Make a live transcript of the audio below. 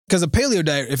Because a paleo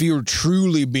diet, if you were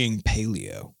truly being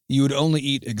paleo, you would only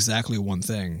eat exactly one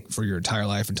thing for your entire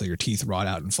life until your teeth rot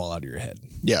out and fall out of your head.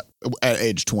 Yeah, at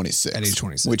age 26. At age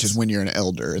 26. Which is when you're an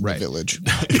elder in the village.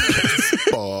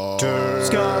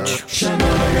 Scotch.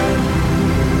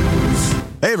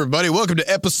 Hey, everybody. Welcome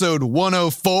to episode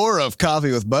 104 of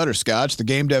Coffee with Butterscotch, the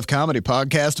game dev comedy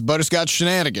podcast, Butterscotch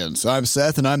Shenanigans. I'm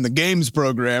Seth, and I'm the games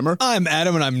programmer. I'm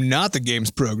Adam, and I'm not the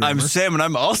games programmer. I'm Sam, and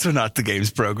I'm also not the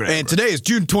games programmer. And today is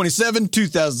June 27,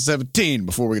 2017.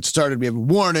 Before we get started, we have a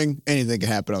warning. Anything can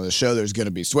happen on the show. There's going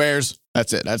to be swears.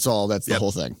 That's it. That's all. That's the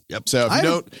whole thing. Yep. So if you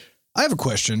don't... I have a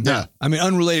question. Yeah. I mean,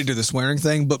 unrelated to the swearing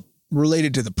thing, but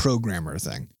related to the programmer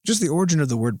thing. Just the origin of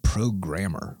the word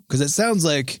programmer. Because it sounds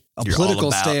like You're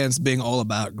political stance being all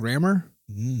about grammar,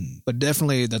 but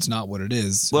definitely that's not what it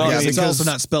is. Well, I guess I mean, it's also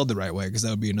not spelled the right way because that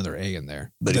would be another A in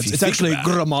there. But if you it's think actually about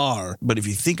it- grammar. But if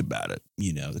you think about it,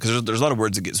 you know, because there's a lot of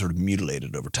words that get sort of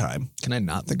mutilated over time. Can I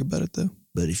not think about it, though?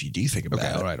 But if you do think about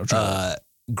it, all right, I'll try.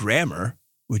 Grammar,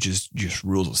 which is just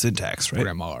rules of syntax, right?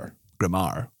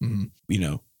 Grammar. You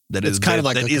know, that It's is kind of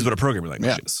like that is what a programming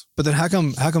language is. But then how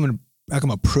come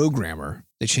a programmer,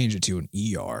 they changed it to an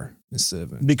ER instead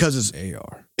of an Because it's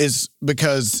AR?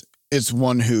 because it's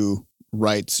one who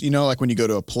writes, you know, like when you go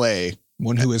to a play.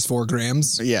 One who is 4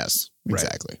 grams? Yes, Right.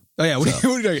 exactly. Oh, yeah.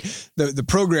 The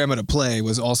program at a play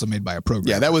was also made by a programmer.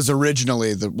 Yeah, that was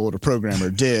originally what a programmer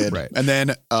did. Right. And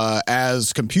then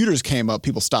as computers came up,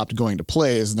 people stopped going to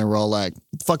plays and they were all like,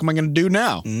 what the fuck am I going to do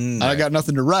now? I got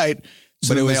nothing to write. So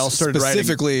But it then was they all started writing.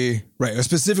 specifically, right. It was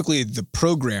specifically the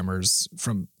programmers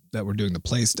that were doing the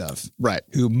play stuff. Right.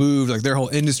 Who moved, like their whole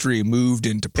industry moved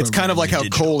into programming. It's kind of like how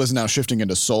digital. coal is now shifting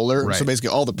into solar. Right. So basically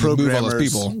all the You move all those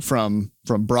programmers people.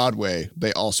 from Broadway,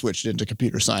 they all switched into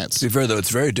computer science. To be fair, though, it's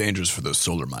very dangerous for those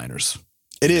solar miners.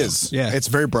 It is. Yeah. It's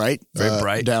very bright. Very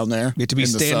bright. Down there. You have to be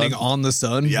in the standing sun. on the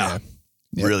sun. Yeah.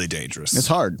 Really dangerous. It's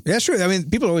hard. Yeah, sure. I mean,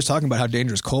 people are always talking about how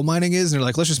dangerous coal mining is, and they're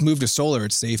like, let's just move to solar.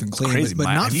 It's safe and clean. crazy, But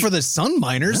man. not Have you- for the sun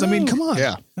miners. I mean, come on.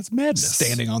 Yeah. That's madness.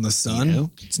 Standing on the sun. You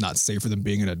know? It's not safer than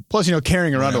being in a... Plus, you know,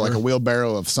 carrying around Whatever. like a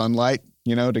wheelbarrow of sunlight,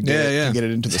 you know, to get, to get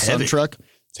it into the It's sun heavy. truck.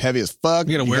 It's heavy as fuck.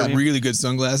 You got to wear gotta- really good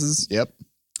sunglasses. Yep.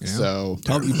 Yeah. So,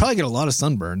 You probably get a lot of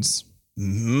sunburns.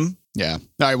 Mm-hmm. yeah. All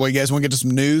right. Well, you guys want to get to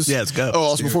some news? Yeah, let's go. Oh,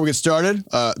 also, before we get started,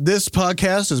 this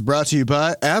podcast is brought to you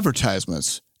by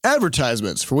advertisements.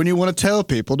 Advertisements for when you want to tell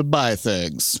people to buy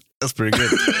things. That's pretty good.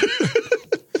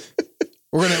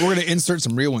 We're gonna insert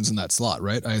some real ones in that slot,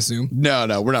 right? I assume.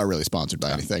 No, we're not really sponsored by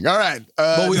anything. All right.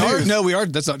 But we are. news. No, we are.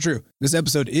 That's not true. This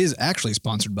episode is actually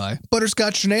sponsored by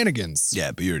Butterscotch Shenanigans. Yeah,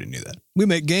 but you already knew that. We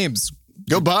make games.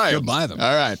 Go buy them. Go buy them.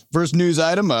 All right. First news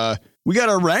item. We got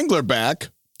our Wrangler back.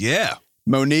 Yeah.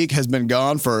 Monique has been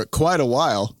gone for quite a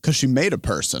while because she made a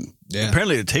person. Yeah.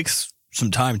 Apparently, it takes some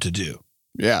time to do.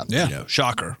 Yeah. Yeah. You know,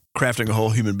 shocker. Crafting a whole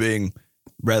human being,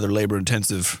 rather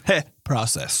labor-intensive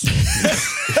process.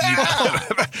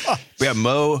 Yeah,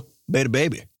 Mo made a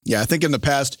baby. Yeah. I think in the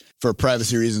past, for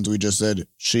privacy reasons, we just said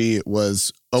she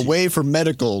was away for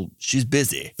medical She's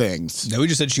busy. things. No, we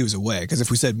just said she was away because if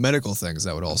we said medical things,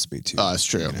 that would also be too. Oh, it's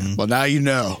true. Well, now you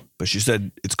know. But she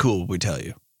said, it's cool, we tell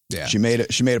you. yeah. She made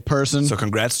it. She made a person. So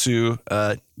congrats to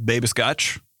Baby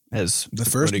Scotch as The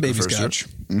first Monique baby refers to her. scotch.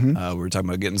 Mm-hmm. We were talking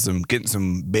about getting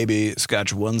some Baby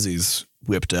Scotch onesies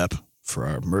whipped up for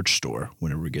our merch store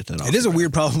whenever we get that off. It is the a ground.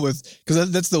 weird problem with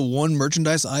because that's the one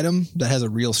merchandise item that has a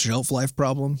real shelf life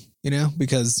problem. You know,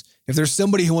 because if there's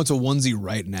somebody who wants a onesie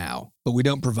right now, but we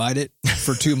don't provide it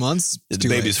for 2 months, it's The too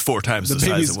baby's late. 4 times The the size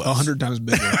baby's it was. 100 times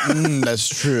bigger. That's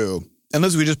true.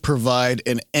 Unless we just provide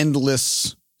an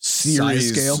endless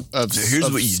series scale? of So here's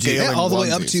of what you do. scaling Yeah, all the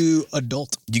way up onesies. to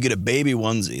adult. You get a baby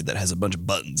onesie that has a bunch of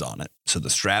buttons on it. So the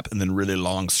strap and then really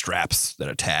long straps that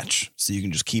attach. So you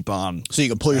can just keep on. So you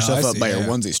can pull yourself I up see, by yeah, your yeah.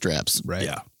 onesie straps. Right.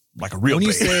 Yeah. Like a real When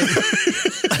you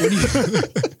baby. say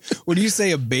when you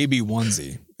say a baby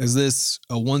onesie, is this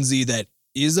a onesie that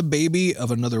is a baby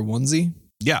of another onesie?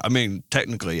 Yeah. I mean,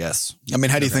 technically, yes. I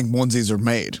mean, how do you think onesies are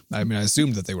made? I mean, I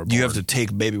assumed that they were born. You have to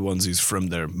take baby onesies from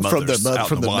their mothers out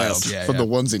from in the the wild. nest, Yeah, from yeah. the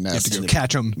onesie You have to nest. go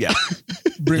catch them. Yeah.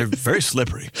 They're very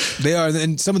slippery. They are,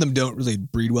 and some of them don't really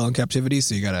breed well in captivity,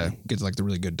 so you gotta get to like the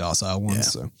really good docile ones. Yeah.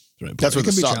 So That's where It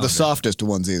can be the challenging. softest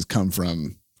onesies come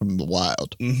from the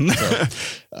wild. Mm-hmm.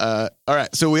 So, all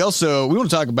right. So we want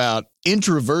to talk about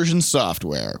Introversion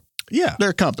Software. Yeah. They're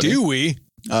a company. do we?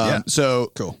 Yeah.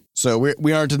 So Cool. So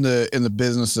we aren't in the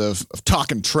business of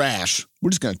talking trash.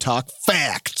 We're just going to talk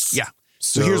facts. Yeah.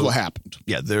 So here's what happened.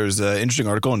 Yeah, there's an interesting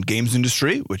article on games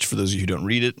industry, which for those of you who don't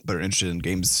read it but are interested in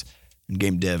games and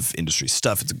game dev industry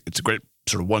stuff, it's a great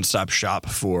sort of one-stop shop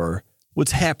for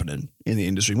what's happening in the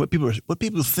industry, and what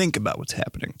people think about what's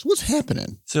happening. So what's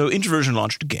happening? So Introversion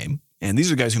launched a game, and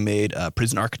these are guys who made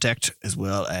Prison Architect as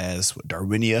well as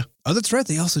Darwinia. Oh, that's right.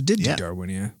 They also did do Yeah.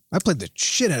 Darwinia. I played the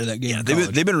shit out of that game. Yeah, in they've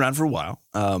college. been around for a while.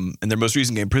 And their most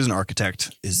recent game, Prison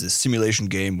Architect, is this simulation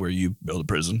game where you build a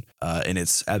prison, and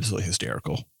it's absolutely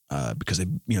hysterical because they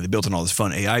built in all this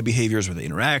fun AI behaviors where they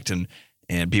interact and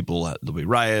people there'll be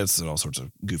riots and all sorts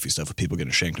of goofy stuff with people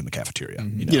getting shanked in the cafeteria.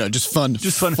 Mm-hmm. Just fun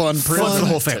fun for the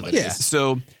whole family. Yeah.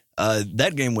 So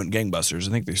that game went gangbusters.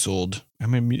 I think they sold how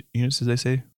many units did they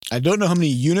say? I don't know how many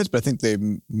units, but I think they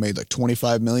made like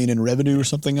 25 million in revenue or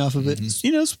something off of it.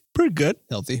 It's pretty good.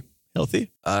 Healthy.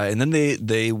 And then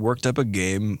they worked up a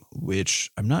game which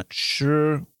I'm not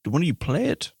sure. When do you play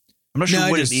it? I'm not sure No,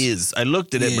 what it is. I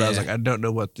looked at it, but I was like, I don't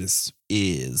know what this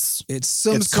is. It's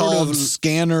some It's sort called of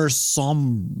Scanner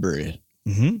Sombre.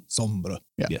 Mm-hmm. sombra.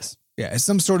 Yeah. Yes. Yeah, it's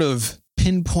some sort of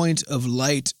pinpoint of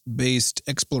light based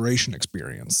exploration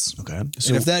experience. Okay. And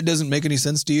if that doesn't make any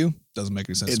sense to you, doesn't make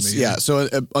any sense to me. Yeah. So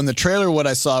on the trailer, what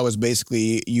I saw was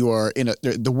basically you are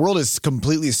the world is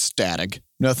completely static.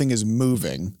 Nothing is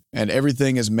moving, and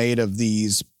everything is made of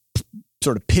these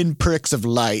sort of pinpricks of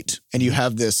light. And you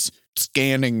have this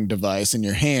scanning device in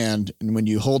your hand, and when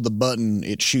you hold the button,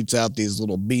 it shoots out these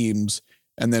little beams,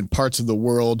 and then parts of the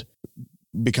world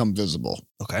become visible.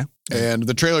 Okay. And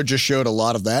the trailer just showed a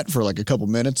lot of that for like a couple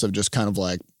minutes of just kind of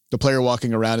like the player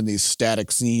walking around in these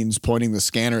static scenes, pointing the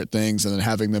scanner at things and then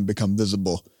having them become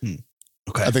visible.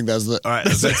 Okay. I think that's the. All right.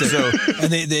 That's it. So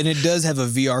And it does have a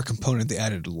VR component they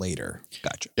added later.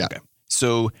 gotcha. Yeah. Okay.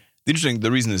 So the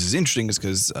reason this is interesting is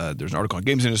because there's an article on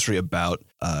Games Industry about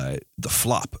the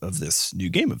flop of this new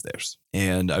game of theirs.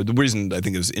 And the reason I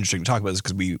think it was interesting to talk about is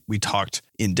because we talked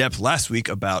in depth last week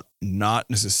about not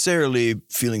necessarily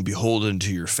feeling beholden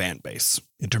to your fan base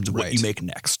in terms of what Right. you make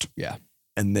next. Yeah.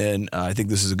 And then I think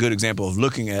this is a good example of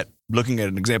looking at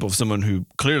an example of someone who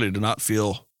clearly did not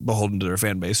feel beholden to their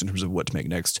fan base in terms of what to make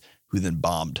next, who then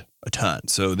bombed a ton.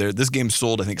 So this game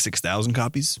sold, I think, 6,000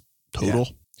 copies total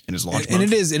in its launch And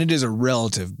month. it is a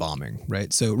relative bombing,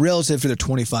 right? So relative to the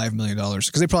 $25 million,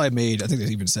 because they probably made, I think they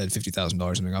even said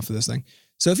 $50,000 something off of this thing.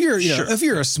 So if you're, Sure. if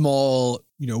you're a small,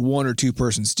 1 or 2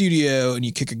 person studio and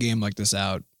you kick a game like this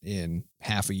out in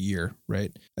half a year,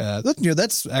 right? That's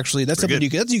something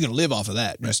good. you can live off of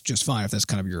that. That's just fine if that's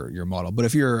kind of your model. But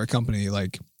if you're a company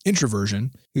like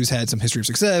Introversion, who's had some history of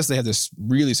success, they had this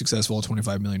really successful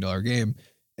 $25 million game,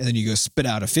 and then you go spit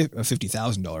out a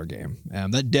 $50,000 game.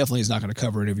 That definitely is not going to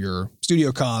cover any of your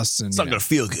studio costs. And It's not going to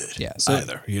feel good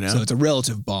either, So it's a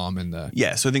relative bomb in the.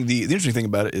 Yeah, so I think the interesting thing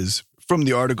about it is from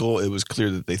the article, it was clear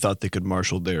that they thought they could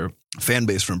marshal their fan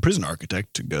base from Prison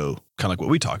Architect to go kind of like what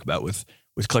we talk about with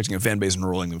collecting a fan base and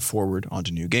rolling them forward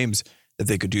onto new games, that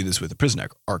they could do this with the Prison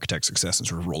Architect success and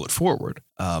sort of roll it forward.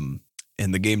 And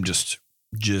the game just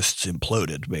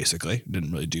imploded, basically.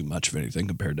 Didn't really do much of anything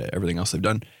compared to everything else they've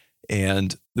done.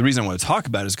 And the reason I want to talk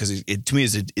about it is because it to me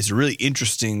it's a really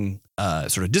interesting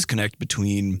sort of disconnect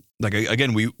between, like,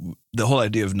 again, the whole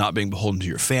idea of not being beholden to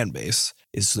your fan base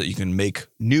is so that you can make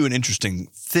new and interesting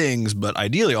things, but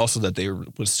ideally also that they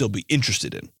would still be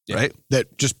interested in, right?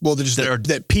 That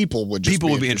people would Be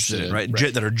interested in, right?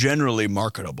 That are generally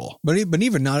marketable. But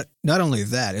even not only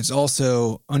that, it's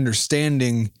also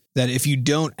understanding that if you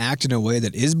don't act in a way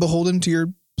that is beholden to your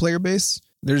player base,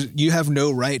 you have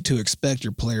no right to expect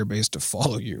your player base to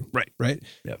follow you. Right.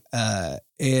 Yep.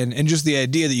 And just the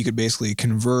idea that you could basically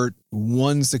convert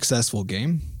one successful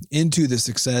game into the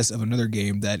success of another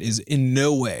game that is in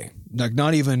no way, like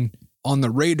not even on the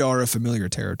radar of familiar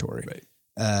territory,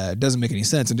 doesn't make any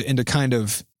sense. And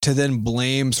to then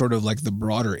blame sort of like the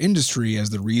broader industry as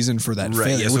the reason for that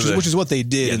failure, which is what they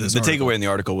did. Yeah, in the this article. takeaway in the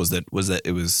article was that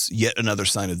it was yet another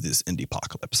sign of this indie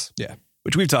apocalypse. Yeah.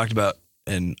 Which we've talked about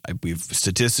and we've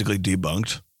statistically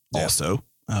debunked also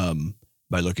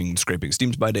by scraping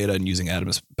Steam Spy data and using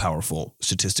Adam's powerful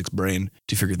statistics brain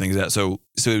to figure things out. So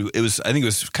it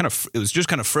was just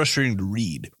kind of frustrating to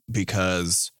read,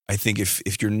 because I think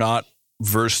if you're not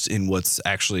versed in what's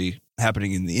actually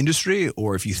happening in the industry,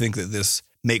 or if you think that this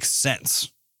makes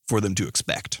sense for them to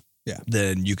expect,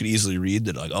 then you could easily read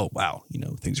that like, oh wow,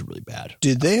 things are really bad.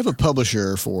 Did they have a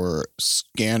publisher for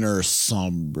Scanner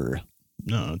Sombre?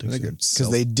 No, I don't think so.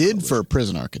 Because they did for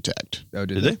Prison Architect. Oh,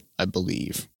 Did they? I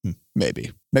believe.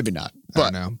 Maybe not. I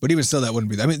don't know. But even still, that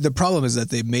wouldn't be. I mean, the problem is that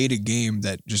they made a game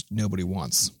that just nobody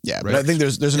wants. Yeah, right? but I think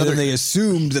there's And another. then they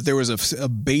assumed that there was a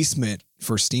basement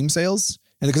for Steam sales.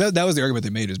 And because that was the argument they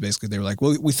made, is basically they were like,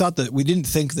 well, we didn't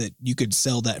think that you could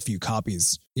sell that few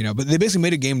copies, but they basically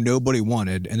made a game nobody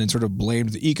wanted and then sort of blamed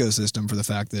the ecosystem for the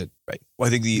fact that. Right. Well,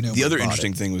 I think the Nobody other bought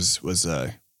interesting thing was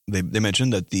they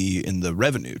mentioned that in the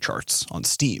revenue charts on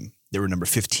Steam, they were number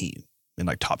 15 in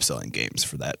like top selling games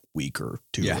for that week or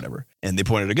two or whatever. And they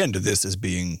pointed again to this as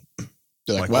being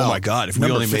like, wow, oh my God, if we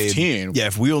only 15.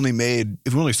 If we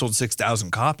only sold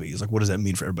 6,000 copies, like what does that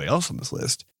mean for everybody else on this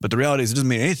list? But the reality is it doesn't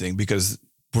mean anything because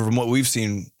from what we've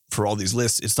seen for all these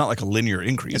lists, it's not like a linear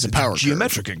increase. It's a power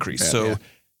geometric increase.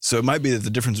 So it might be that the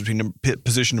difference between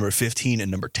position number 15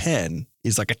 and number 10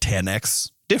 is like a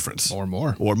 10x difference or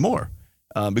more.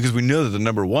 Because we know that the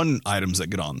number one items that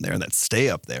get on there that stay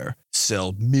up there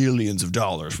sell millions of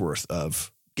dollars worth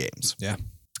of games. Yeah.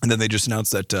 And then they just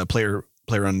announced that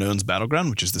PlayerUnknown's Battleground,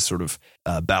 which is this sort of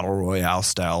battle royale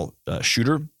style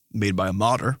shooter made by a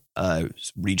modder,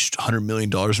 reached $100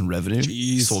 million in revenue.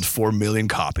 Jeez. Sold 4 million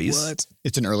copies. What?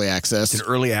 It's an early access.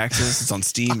 It's on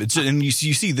Steam. And you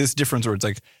see this difference where it's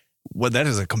like, well, that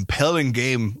is a compelling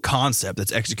game concept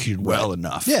that's executed well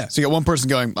enough. Yeah. So you got one person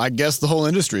going, I guess the whole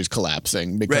industry is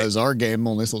collapsing because our game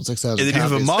only sold 6,000 And then you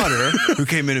have a modder who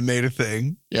came in and made a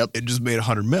thing. Yep. It just made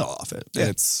 $100 million off it. Yeah. And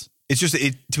it's just,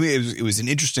 to me, it was an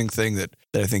interesting thing that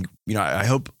I think, I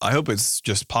hope it's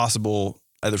just possible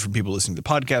either from people listening to the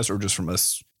podcast or just from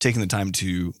us taking the time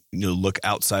to, look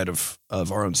outside of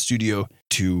our own studio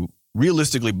to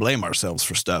realistically blame ourselves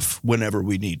for stuff whenever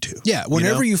we need to. Yeah.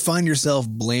 Whenever you find yourself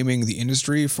blaming the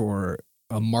industry for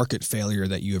a market failure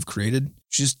that you have created,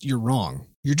 you're wrong.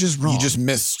 You're just wrong. You just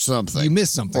missed something. You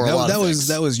missed something.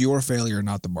 That was your failure,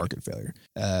 not the market failure.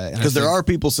 Because there are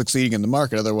people succeeding in the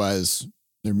market. Otherwise,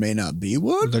 there may not be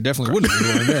one. There definitely wouldn't be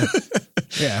one. Yeah.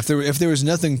 Yeah, if there was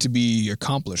nothing to be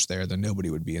accomplished there, then nobody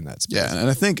would be in that space. Yeah, and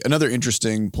I think another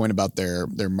interesting point about their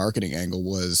marketing angle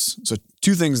was, so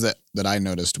two things that I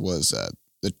noticed was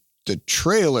the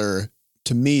trailer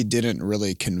to me didn't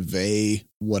really convey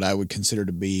what I would consider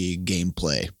to be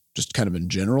gameplay, just kind of in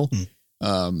general.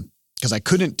 Because I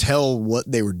couldn't tell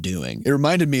what they were doing. It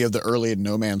reminded me of the early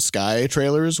No Man's Sky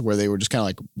trailers where they were just kind of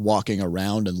like walking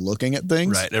around and looking at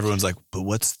things. Right. Everyone's like, but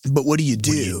what do you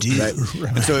do? Right?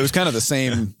 Right. And so it was kind of the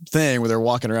same thing where they're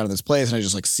walking around in this place and I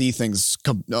just like see things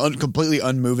completely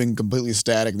unmoving, completely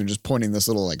static. And they're just pointing this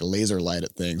little like laser light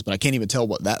at things, but I can't even tell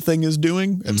what that thing is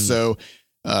doing. And so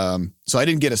I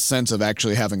didn't get a sense of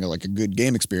actually having a good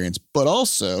game experience, but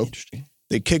also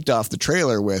they kicked off the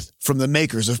trailer with from the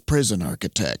makers of Prison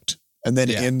Architect. And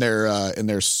then in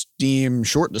their Steam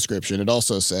short description, it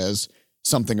also says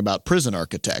something about Prison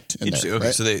Architect. Okay,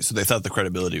 right? so they thought the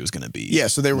credibility was going to be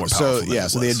so they were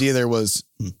the idea there was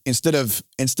instead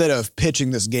of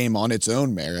pitching this game on its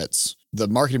own merits, the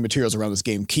marketing materials around this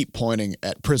game keep pointing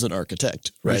at Prison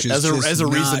Architect, right? As a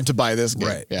reason to buy this game,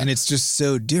 right? Yeah. And it's just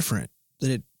so different that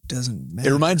it doesn't matter.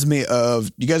 It reminds me of,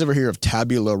 you guys ever hear of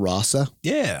Tabula Rasa?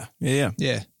 Yeah.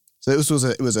 So it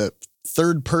was a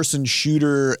third-person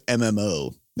shooter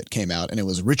MMO that came out, and it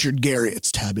was Richard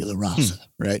Garriott's Tabula Rasa,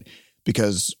 right?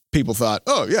 Because people thought,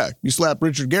 oh, yeah, you slap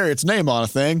Richard Garriott's name on a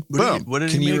thing, boom.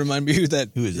 Can you remind me who that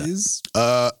is?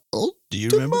 Ultima? Do you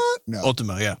remember? No.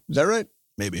 Ultima, yeah. Is that right?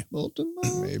 Maybe.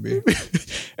 Ultima? Maybe.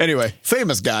 Anyway,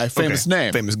 famous guy, famous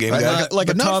name. Famous game right? guy.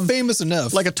 But not famous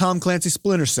enough. Like a Tom Clancy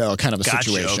Splinter Cell kind of a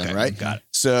situation, okay. right? Got it.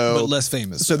 So, but less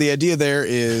famous. So the idea there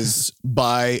is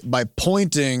by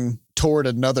pointing toward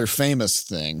another famous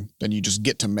thing, then you just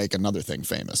get to make another thing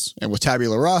famous. And with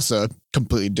Tabula Rasa,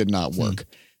 completely did not work.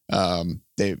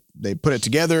 They put it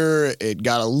together. It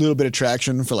got a little bit of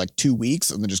traction for like 2 weeks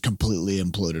and then just completely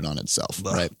imploded on itself,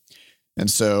 right? And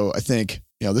so I think,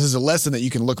 this is a lesson that you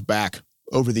can look back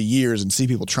over the years and see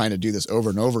people trying to do this over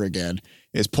and over again,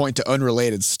 is point to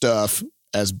unrelated stuff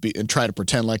and try to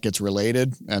pretend like it's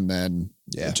related, and then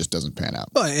it just doesn't pan out.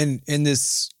 But in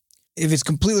this, if it's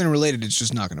completely unrelated, it's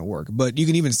just not going to work. But you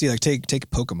can even see, like, take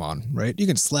Pokemon, right? You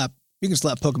can slap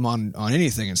Pokemon on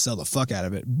anything and sell the fuck out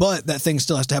of it, but that thing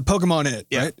still has to have Pokemon in it,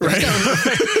 right?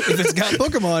 If it's got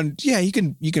Pokemon, you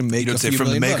can make a few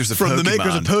million bucks. From the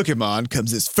makers of Pokemon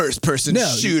comes this first-person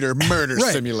shooter murder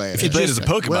simulator. If it played as a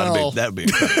Pokemon, that would be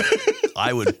incredible.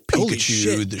 I would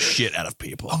Pikachu the shit out of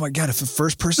people. Oh my God, if a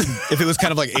first person... if it was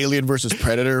kind of like Alien versus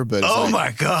Predator, but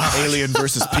my God. Alien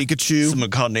versus Pikachu. Someone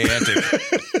called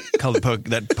Niantic. Called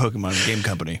that Pokemon game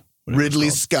company. Ridley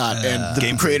Scott and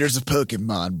the creators of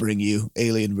Pokemon bring you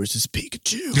Alien versus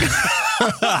Pikachu.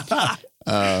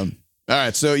 All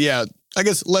right. So, I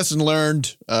guess lesson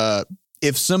learned.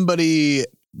 If somebody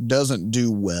doesn't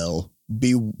do well,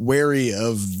 be wary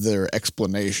of their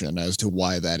explanation as to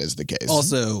why that is the case.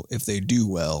 Also, if they do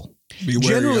well, be wary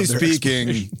generally of their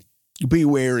speaking, be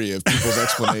wary of people's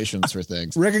explanations for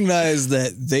things. Recognize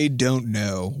that they don't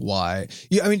know why.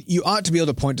 You ought to be able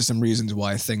to point to some reasons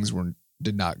why things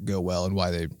did not go well and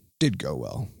why they did go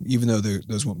well, even though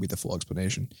those won't be the full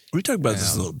explanation. We talked about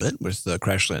this a little bit with the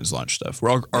Crashlands launch stuff.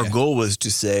 Where our goal was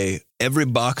to say every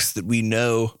box that we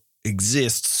know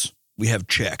exists, we have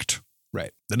checked.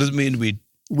 Right. That doesn't mean we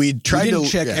didn't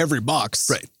check every box.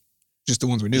 Right. Just the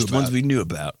ones we knew just about. the ones we knew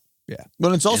about. Yeah.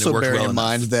 Well, it's also worked bearing well in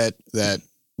mind that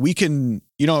we can,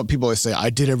 people always say, I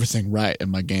did everything right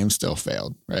and my game still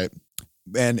failed, right?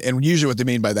 And usually what they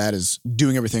mean by that is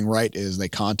doing everything right is they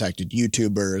contacted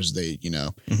YouTubers,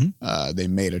 they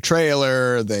made a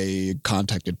trailer, they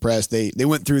contacted press, they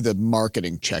went through the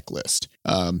marketing checklist.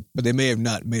 But they may have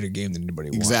not made a game that anybody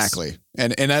wants. Exactly.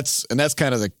 And that's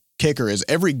kind of the kicker is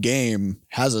every game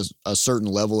has a certain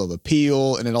level of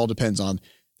appeal, and it all depends on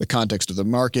the context of the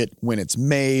market, when it's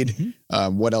made,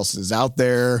 what else is out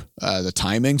there, the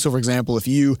timing. So, for example, if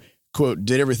you, quote,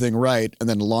 did everything right and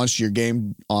then launched your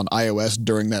game on iOS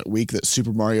during that week that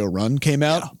Super Mario Run came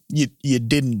out, you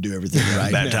didn't do everything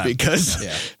right Bad time.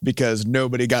 because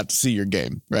nobody got to see your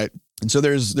game, right? And so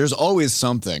there's always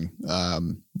something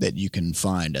that you can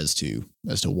find as to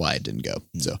why it didn't go.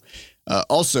 So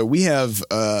also we have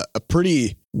a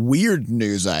pretty weird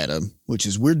news item, which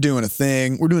is we're doing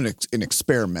an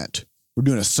experiment. We're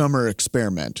doing a summer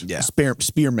experiment. Yeah.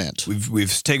 Spearmint.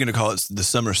 We've taken to call it the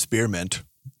summer spearmint,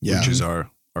 which is our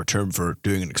term for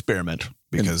doing an experiment.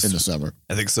 Because in the summer.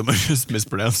 I think someone just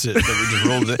mispronounced it. That we just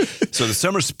rolled it. So the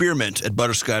summer spearmint at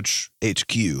Butterscotch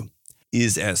HQ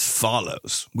is as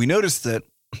follows. We noticed that,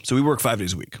 so we work 5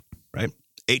 days a week, right?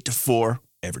 8 to 4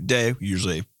 every day,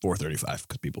 usually 4:35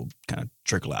 because people kind of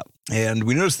trickle out. And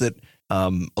we noticed that a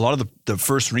lot of the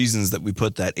first reasons that we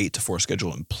put that 8 to 4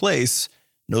 schedule in place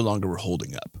no longer were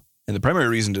holding up. And the primary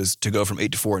reason to go from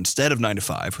 8 to 4 instead of 9 to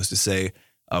 5 was to say,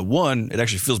 one, it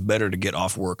actually feels better to get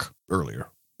off work earlier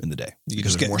in the day. You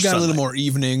just got a little more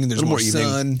evening. There's more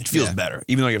sun. It feels better.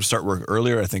 Even though you have to start work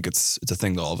earlier, I think it's a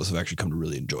thing that all of us have actually come to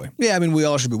really enjoy. Yeah, I mean, we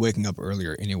all should be waking up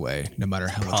earlier anyway, no matter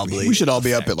how much we should all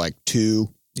be up at like 2.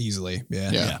 Easily.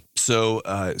 Yeah. Yeah. So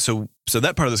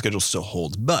that part of the schedule still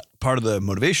holds, but part of the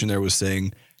motivation there was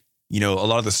saying, a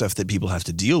lot of the stuff that people have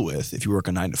to deal with, if you work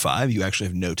a 9 to 5, you actually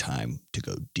have no time to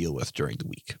go deal with during the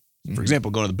week. Mm-hmm. For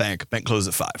example, going to the bank closes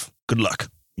at 5. Good luck.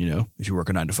 If you work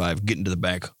a 9 to 5, getting to the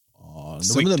bank on the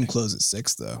Some weekday. of them close at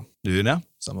 6 though. Do they now?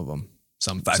 Some of them.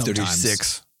 Some 5:30,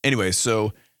 6. Anyway,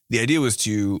 so the idea was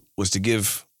to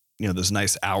give this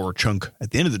nice hour chunk at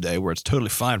the end of the day where it's totally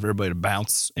fine for everybody to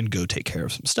bounce and go take care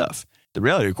of some stuff. The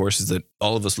reality, of course, is that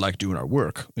all of us like doing our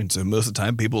work, and so most of the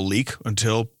time people leak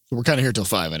until we're kind of here till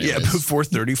 5 anyway. Yeah,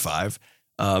 4:35,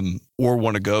 or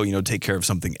want to go take care of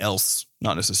something else,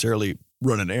 not necessarily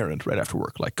run an errand right after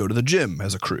work, like go to the gym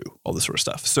as a crew, all this sort of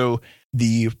stuff. So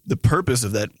the purpose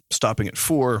of that stopping at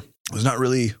 4 was not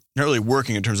really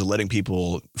working in terms of letting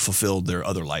people fulfill their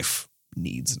other life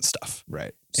needs and stuff.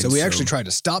 Right. So we actually tried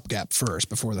to stopgap first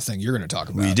before the thing you're going to talk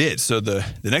about. We did. So the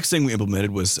next thing we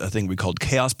implemented was a thing we called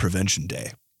Chaos Prevention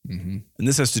Day. Mm-hmm. And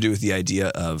this has to do with the idea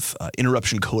of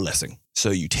interruption coalescing.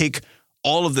 So you take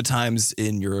all of the times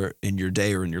in your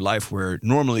day or in your life where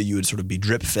normally you would sort of be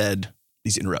drip fed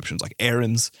these interruptions, like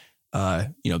errands.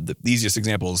 The easiest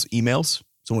example is emails.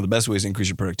 So one of the best ways to increase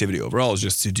your productivity overall is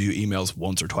just to do emails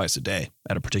once or twice a day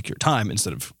at a particular time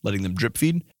instead of letting them drip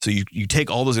feed. So you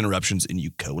take all those interruptions and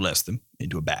you coalesce them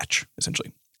into a batch,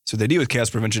 essentially. So the idea with Chaos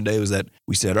Prevention Day was that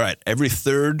we said, all right, every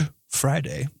third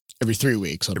Friday. Every 3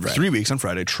 weeks on Friday. 3 weeks on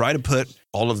Friday, try to put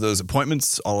all of those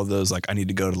appointments, all of those, like I need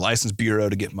to go to the license bureau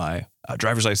to get my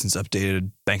driver's license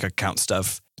updated, bank account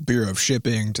stuff. Bureau of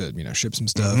Shipping to, ship some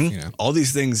stuff. Mm-hmm. All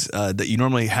these things that you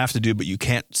normally have to do, but you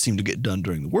can't seem to get done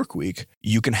during the work week.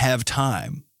 You can have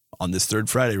time on this third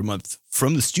Friday every month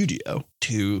from the studio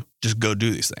to just go do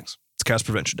these things. It's Chaos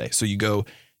Prevention Day. So you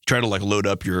try to like load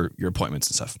up your appointments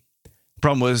and stuff. The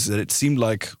problem was that it seemed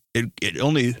like it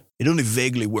only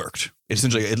vaguely worked.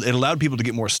 Essentially, it allowed people to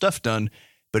get more stuff done,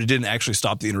 but it didn't actually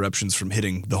stop the interruptions from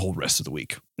hitting the whole rest of the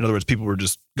week. In other words, people were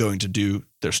just going to do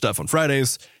their stuff on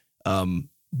Fridays,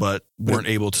 but weren't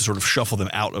able to sort of shuffle them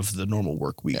out of the normal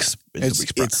work weeks. Yeah.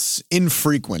 It's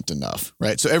infrequent enough,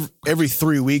 right? So every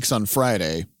 3 weeks on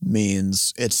Friday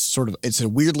means it's a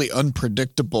weirdly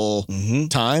unpredictable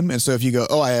time. And so if you go,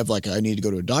 I need to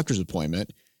go to a doctor's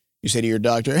appointment, you say to your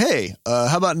doctor, hey,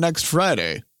 how about next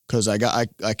Friday? Because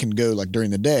I can go like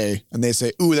during the day, and they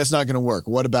say, ooh, that's not going to work.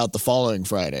 What about the following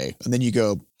Friday? And then you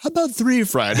go, how about 3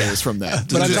 Fridays from that?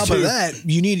 But on top of that,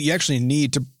 you actually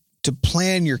need to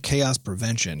plan your chaos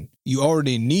prevention. You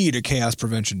already need a chaos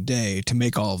prevention day to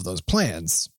make all of those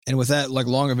plans. And with that, like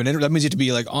long of an interval, that means you have to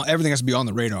be like everything has to be on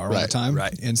the radar all the time.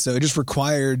 Right. And so it just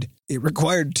required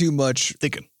too much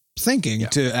thinking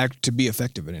to be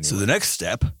effective in any way. So the next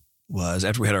step was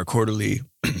after we had our quarterly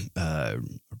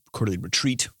quarterly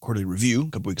retreat, quarterly review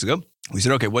a couple weeks ago. We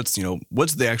said, okay, what's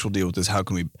the actual deal with this? How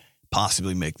can we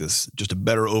possibly make this just a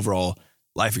better overall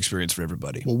life experience for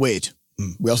everybody? Well, wait.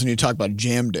 We also need to talk about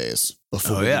jam days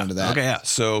before we get into that. Okay, yeah.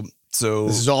 So this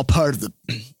is all part of the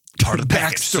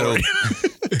package. So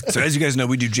as you guys know,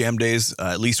 we do jam days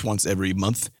at least once every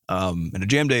month. And a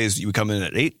jam day is you come in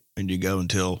at 8 and you go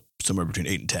until somewhere between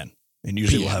 8 and 10. And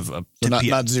usually we'll have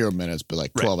not 0 minutes, but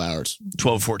like 12 hours.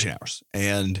 12, 14 hours.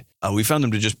 And we found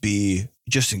them to just be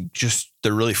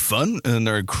they're really fun and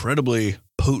they're incredibly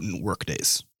potent work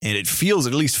days. And it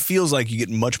at least feels like you get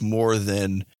much more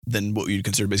than what you'd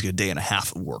consider basically a day and a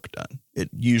half of work done. It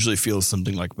usually feels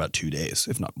something like about 2 days,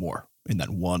 if not more, in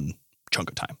that one chunk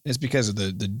of time. It's because of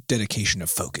the dedication of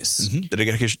focus. Mm-hmm.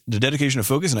 The dedication of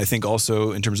focus. And I think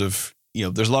also in terms of,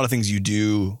 there's a lot of things you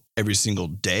do every single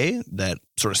day that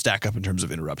sort of stack up in terms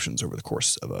of interruptions over the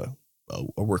course of a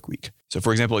work week. So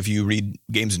for example, if you read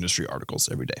games industry articles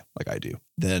every day, like I do,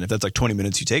 then if that's like 20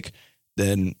 minutes you take,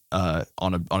 then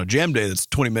on a jam day, that's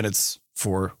 20 minutes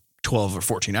for 12 or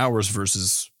 14 hours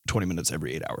versus 20 minutes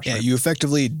every 8 hours. Yeah, right? you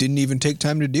effectively didn't even take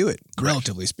time to do it,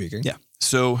 relatively speaking. Yeah.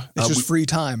 So it's just free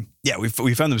time. Yeah, we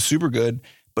found them super good,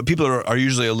 but people are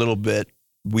usually a little bit,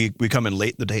 we come in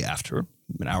late the day after,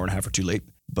 an hour and a half or two late,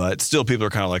 but still people are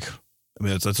kind of like, I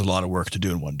mean, that's a lot of work to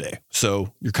do in one day.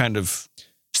 So you're kind of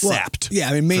sapped. Well, yeah,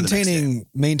 I mean,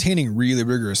 maintaining really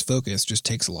rigorous focus just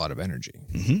takes a lot of energy.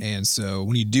 Mm-hmm. And so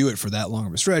when you do it for that long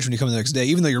of a stretch, when you come the next day,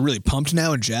 even though you're really pumped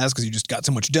now and jazzed because you just got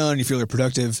so much done, you feel you're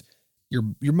productive,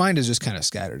 your mind is just kind of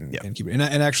scattered and keep it.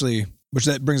 And actually, which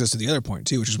that brings us to the other point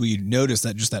too, which is we noticed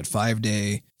that just that 5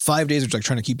 days, which like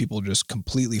trying to keep people just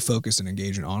completely focused and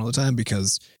engaged and on all the time.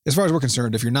 Because as far as we're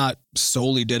concerned, if you're not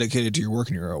solely dedicated to your work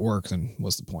and you're at work, then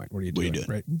what's the point? What are you doing?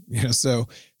 Right? So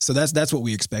that's what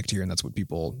we expect here. And that's what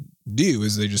people do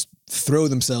is they just throw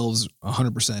themselves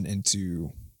 100%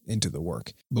 into the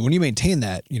work. But when you maintain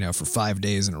that, for 5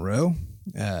 days in a row,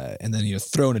 and then,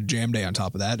 throw in a jam day on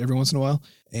top of that every once in a while,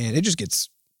 and it just gets,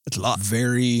 it's a lot.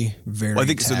 Very, very well, I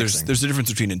think taxing. So there's a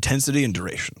difference between intensity and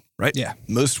duration, right? Yeah.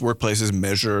 Most workplaces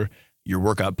measure your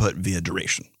work output via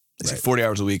duration. They say 40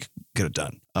 hours a week, get it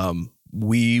done.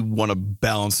 We want to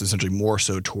balance essentially more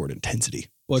so toward intensity.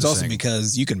 Well, it's also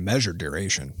because you can measure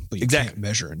duration, but you can't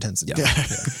measure intensity. Yeah.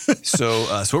 So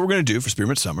what we're going to do for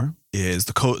Spearmint Summer is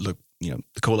the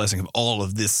coalescing of all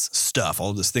of this stuff, all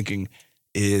of this thinking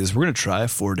is we're going to try a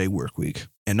 4-day work week.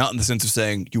 And not in the sense of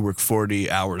saying you work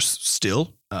 40 hours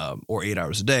still or 8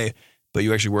 hours a day, but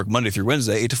you actually work Monday through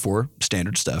Wednesday, 8 to 4,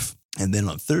 standard stuff. And then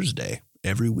on Thursday,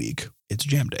 every week, it's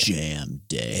jam day. Jam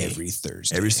day. Every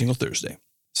Thursday. Every single Thursday.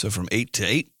 So from 8 to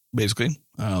 8, basically,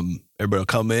 everybody will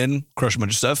come in, crush a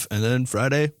bunch of stuff, and then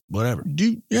Friday, whatever.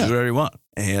 Do whatever you want.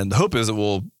 And the hope is that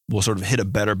we'll sort of hit a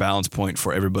better balance point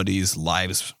for everybody's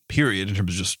lives, period, in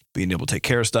terms of just being able to take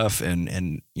care of stuff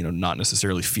and not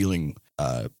necessarily feeling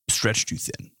stretched too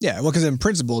thin. Yeah, well, because in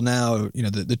principle now,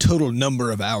 the total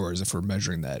number of hours, if we're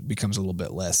measuring that, becomes a little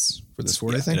bit less for this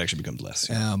 4-day thing. It actually becomes less.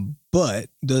 Yeah. But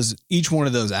each one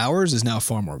of those hours is now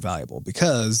far more valuable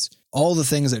because all the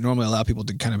things that normally allow people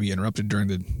to kind of be interrupted during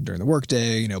the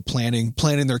workday,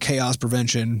 planning their chaos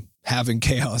prevention, having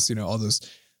chaos,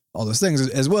 all those things,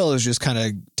 as well as just kind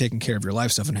of taking care of your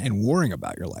life stuff and worrying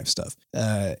about your life stuff.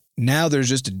 Now there's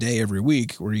just a day every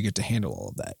week where you get to handle all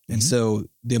of that. Mm-hmm. And so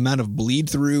the amount of bleed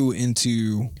through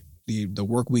into the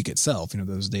work week itself,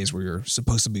 those days where you're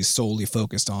supposed to be solely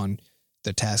focused on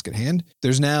the task at hand,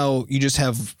 you just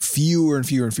have fewer and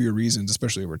fewer and fewer reasons,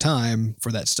 especially over time,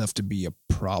 for that stuff to be a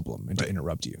problem and to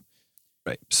interrupt you.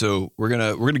 Right. So we're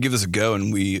gonna give this a go,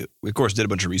 and we of course did a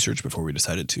bunch of research before we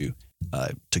decided to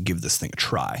give this thing a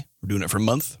try. We're doing it for a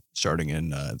month, starting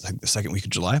in I think the second week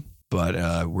of July.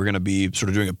 But we're gonna be sort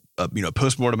of doing a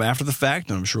postmortem after the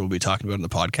fact, and I'm sure we'll be talking about it in the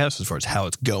podcast as far as how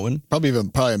it's going. Probably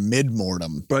a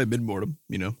mid-mortem. Probably mid-mortem.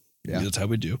 That's how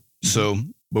we do. Mm-hmm. So,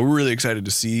 but we're really excited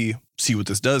to see what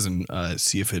this does and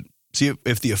see if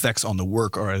the effects on the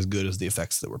work are as good as the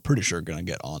effects that we're pretty sure are going to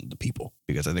get on the people.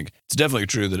 Because I think it's definitely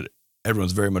true that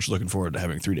everyone's very much looking forward to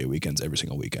having 3-day weekends every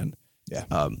single weekend. Yeah.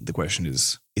 The question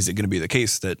is it going to be the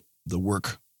case that the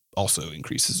work also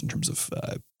increases in terms of,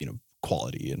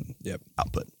 quality and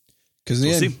output? Because in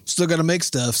the end, still got to make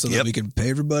stuff so that we can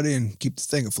pay everybody and keep this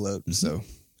thing afloat. Mm-hmm. So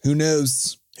who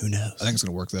knows? Who knows? I think it's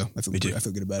going to work though. I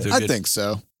feel good about it. I think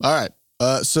so. All right.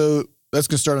 So that's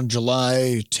going to start on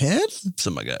July 10th?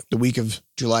 Something like that. The week of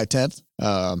July 10th.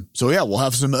 We'll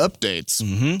have some updates.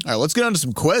 Mm-hmm. All right, let's get on to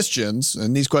some questions.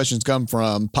 And these questions come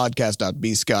from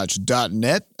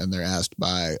podcast.bscotch.net, and they're asked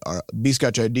by our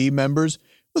Bscotch ID members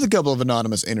with a couple of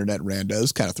anonymous internet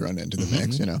randos kind of thrown into the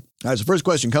mix, All right, so first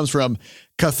question comes from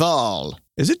Cathal.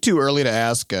 Is it too early to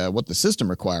ask what the system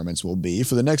requirements will be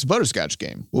for the next Butterscotch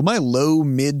game? Will my low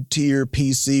mid-tier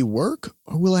PC work,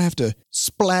 or will I have to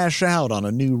splash out on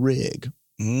a new rig?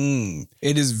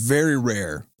 It is very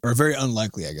rare, or very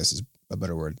unlikely, I guess is a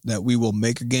better word, that we will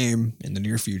make a game in the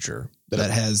near future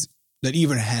that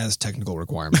even has technical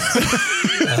requirements.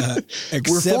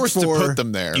 We're forced to put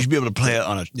them there. You should be able to play it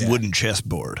on a wooden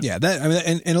chessboard. Yeah,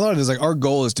 and a lot of it is like our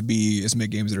goal is to make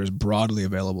games that are as broadly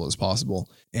available as possible,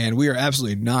 and we are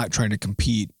absolutely not trying to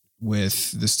compete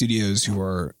with the studios who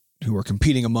are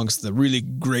competing amongst the really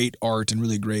great art and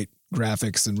really great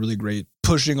graphics and really great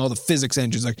pushing all the physics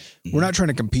engines. Like we're not trying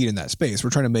to compete in that space. We're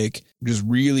trying to make just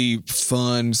really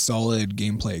fun, solid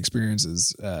gameplay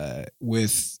experiences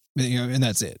with. And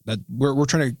that's it. That we're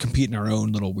trying to compete in our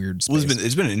own little weird space. Well,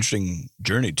 it's been an interesting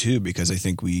journey too, because I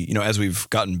think we, as we've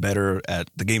gotten better at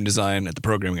the game design, at the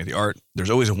programming, at the art, there's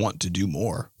always a want to do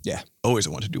more. Yeah, always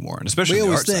a want to do more, and especially we on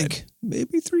the always art think side.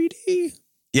 Maybe 3D.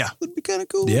 Yeah, would be kind of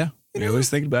cool. Yeah, we always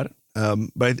think about it.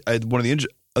 But one of the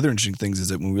other interesting things is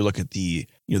that when we look at the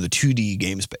the 2D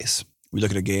game space, we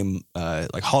look at a game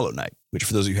like Hollow Knight, which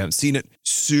for those of you who haven't seen it,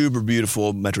 super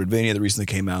beautiful Metroidvania that recently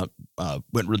came out,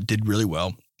 did really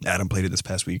well. Adam played it this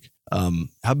past week.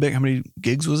 How many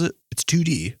gigs was it? It's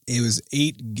 2D. It was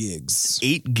 8 gigs.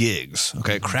 8 gigs.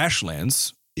 Okay.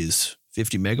 Crashlands is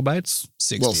 50 megabytes.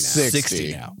 60 well, now.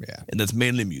 60 now. Yeah. And that's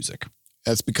mainly music.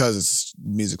 That's because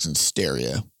music's in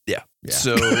stereo. Yeah. Yeah.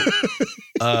 So,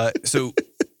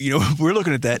 we're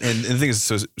looking at that. And the thing is,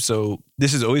 so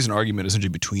this is always an argument essentially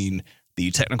between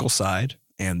the technical side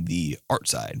and the art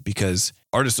side, because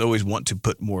artists always want to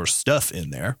put more stuff in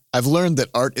there. I've learned that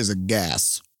art is a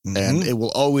gas. And it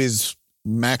will always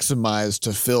maximize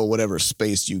to fill whatever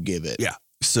space you give it. Yeah.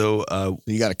 So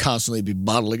you got to constantly be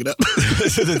bottling it up.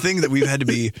 So the thing that we've had to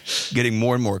be getting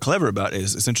more and more clever about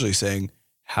is essentially saying,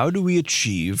 how do we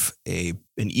achieve an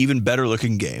even better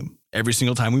looking game every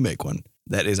single time we make one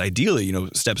that is ideally,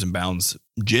 steps and bounds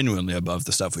genuinely above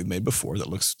the stuff we've made before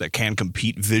that can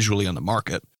compete visually on the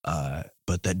market,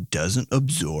 but that doesn't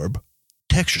absorb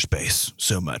texture space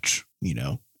so much,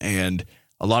 and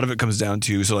a lot of it comes down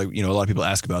to, a lot of people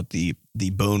ask about the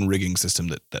bone rigging system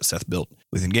that Seth built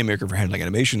within GameMaker for handling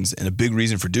animations. And a big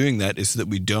reason for doing that is so that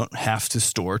we don't have to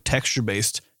store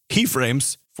texture-based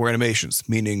keyframes for animations.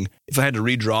 Meaning, if I had to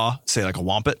redraw, say like a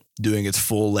Wompet doing its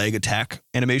full leg attack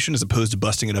animation, as opposed to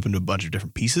busting it up into a bunch of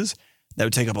different pieces, that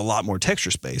would take up a lot more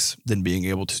texture space than being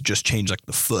able to just change like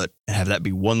the foot and have that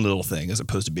be one little thing as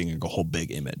opposed to being like a whole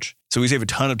big image. So we save a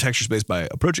ton of texture space by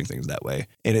approaching things that way.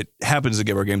 And it happens to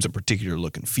give our games a particular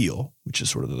look and feel, which is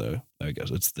sort of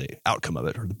it's the outcome of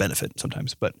it, or the benefit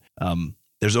sometimes. But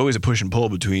there's always a push and pull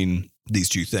between these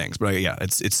two things. But yeah,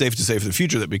 it's safe to say for the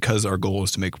future that because our goal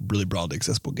is to make really broadly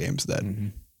accessible games, that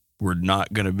we're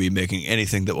not going to be making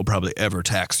anything that will probably ever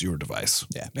tax your device.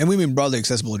 Yeah. And we mean broadly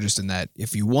accessible just in that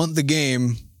if you want the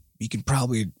game, you can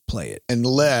probably play it.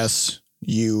 Unless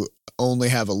you only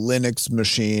have a Linux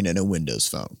machine and a Windows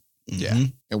phone. Yeah.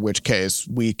 In which case,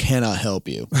 we cannot help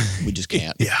you. We just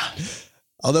can't. Yeah.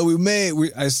 Although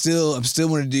I'm still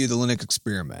want to do the Linux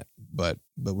experiment, but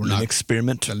we're not.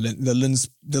 Experiment? The Lin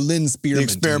experiment. The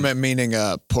experiment meaning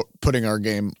putting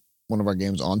one of our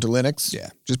games onto Linux. Yeah,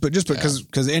 just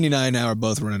because Andy and I now are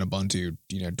both running Ubuntu,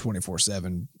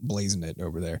 24/7, blazing it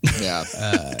over there. Yeah,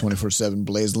 24/7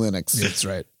 blaze Linux. That's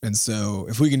right. And so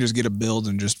if we can just get a build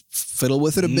and just fiddle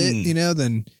with it a bit,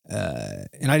 then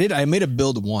and I made a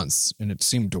build once and it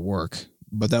seemed to work,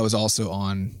 but that was also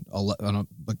on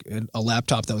a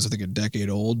laptop that was I think a decade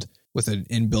old, with an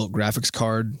inbuilt graphics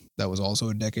card that was also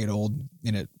a decade old,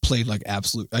 and it played like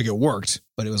it worked,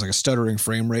 but it was like a stuttering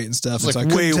frame rate and stuff. It's like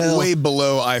way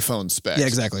below iPhone specs. Yeah,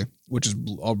 exactly. Which is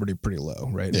already pretty low,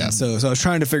 right? Yeah. And so I was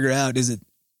trying to figure out, is it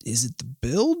the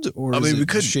build or is it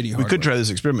shitty hardware? We could try this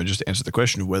experiment just to answer the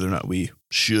question of whether or not we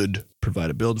should provide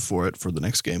a build for it for the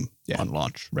next game on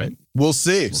launch, right? We'll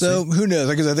see. So who knows?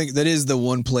 Because I think that is the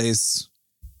one place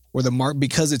where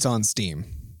because it's on Steam.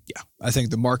 Yeah, I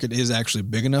think the market is actually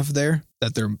big enough there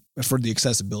that for the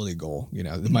accessibility goal,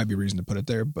 there might be reason to put it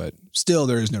there, but still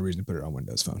there is no reason to put it on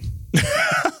Windows Phone.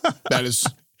 That's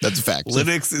a fact.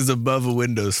 Linux is above a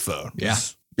Windows phone. Yeah.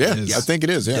 Yeah, I think it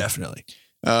is. Yeah. Definitely.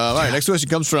 All right. Next question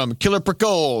comes from Killer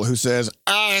Pricole, who says,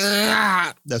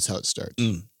 that's how it starts.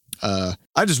 I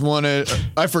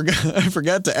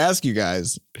forgot to ask you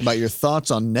guys about your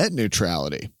thoughts on net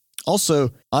neutrality. Also,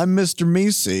 I'm Mr.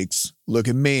 Meeseeks. Look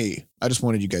at me. I just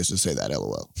wanted you guys to say that,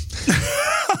 LOL.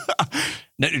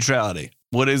 Net neutrality.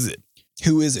 What is it?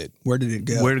 Who is it? Where did it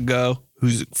go? Where to go?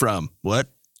 Who's it from?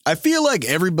 What? I feel like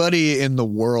everybody in the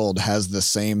world has the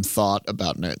same thought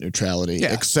about net neutrality,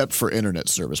 except for internet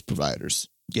service providers.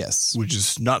 Yes. which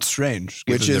is not strange.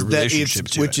 which given is their that relationship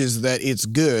it's to which it. is that it's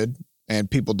good, and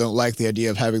people don't like the idea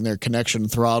of having their connection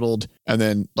throttled and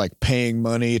then like paying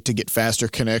money to get faster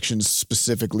connections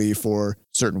specifically for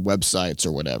certain websites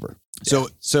or whatever.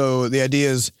 So the idea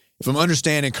is, if I'm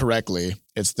understanding correctly,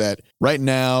 it's that right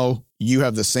now you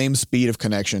have the same speed of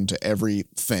connection to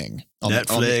everything on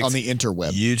Netflix, on the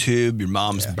interweb. YouTube, your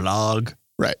mom's blog.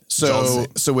 Right. all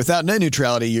So without net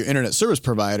neutrality, your internet service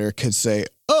provider could say,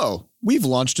 oh, we've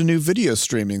launched a new video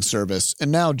streaming service.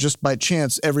 And now just by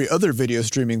chance, every other video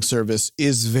streaming service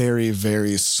is very,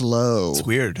 very slow. It's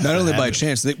weird. how Not that only by happened.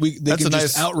 chance, they That's can a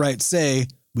just nice- outright say,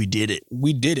 We did it.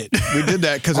 we did it. We did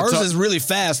that because Ours is really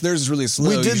fast. Theirs is really slow.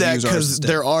 we You did should that use ours because instead.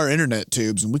 there are internet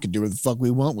tubes and we can do what the fuck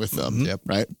we want with them. Yep.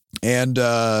 Right. And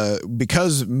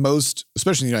because most,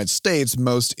 especially in the United States,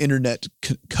 most internet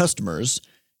customers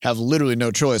have literally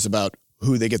no choice about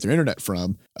who they get their internet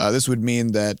from. This would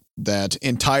mean that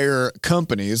entire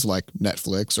companies like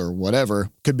Netflix or whatever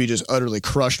could be just utterly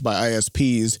crushed by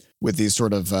ISPs with these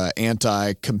sort of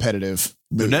anti-competitive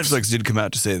But moves. Netflix did come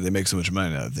out to say they make so much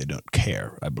money now that they don't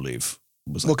care, I believe.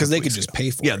 Was Well, like because a they couple could weeks just ago.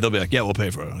 pay for Yeah, it. they'll be like, yeah, we'll pay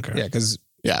for it. I don't care. Yeah, because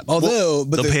Yeah. although,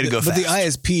 but they'll pay to go but the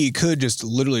fast. ISP could just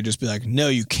literally just be like, no,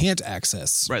 you can't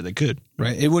access. Right, they could.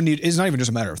 Right. It wouldn't. It's not even just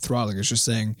a matter of throttling. It's just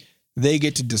saying they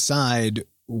get to decide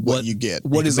what you get.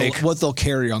 what They is can make- what they'll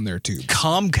carry on their tube.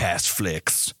 Comcast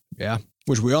Flicks. Yeah,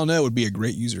 which we all know would be a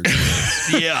great user.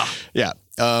 Yeah. Yeah.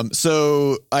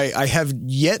 So I have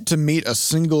yet to meet a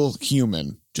single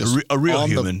human, just A real on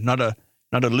the- human, not a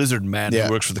lizard man Yeah.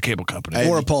 who works for the cable company.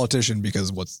 or a politician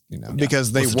because what's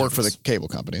because they What's the work for the difference? cable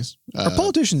companies. are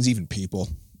politicians even people?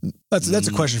 That's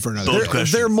a question for another Bold day.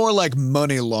 question. They're more like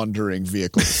money laundering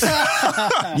vehicles.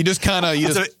 you just kind of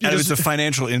it's a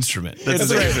financial instrument. That's it's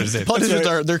what right. I'm saying.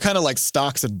 Politicians they're kind of like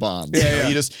stocks and bonds. Yeah, You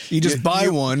yeah. just You just buy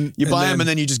one, You and buy then- them and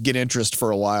then you just get interest for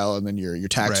a while, and then your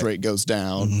tax Right. rate goes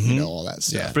down. Mm-hmm. You know, all that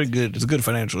stuff. Yeah. Pretty good. It's a good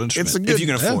financial instrument. It's a if good- you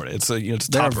can yeah. afford it. It's a it's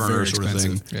They're top earner very sort of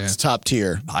expensive. thing. Yeah. It's top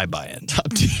tier. High buy in.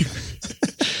 Top tier.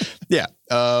 Yeah.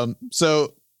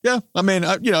 So yeah, I mean,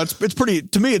 it's pretty.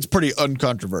 To me, it's pretty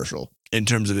uncontroversial In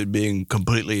terms of it being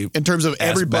completely in terms of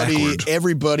Ass backward.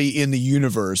 everybody in the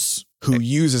universe who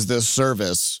uses this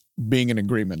service being in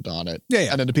agreement on it. Yeah,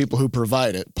 yeah. And then the people who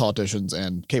provide it, politicians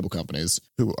and cable companies,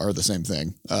 who are the same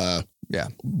thing. Yeah.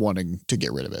 Wanting to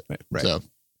get rid of it. Right. So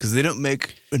because they don't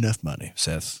make enough money,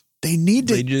 Seth. they need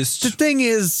to. They just The thing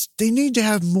is, they need to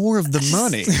have more of the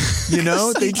money. You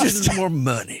know, they just more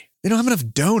money. they don't have enough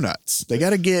donuts. They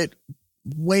got to get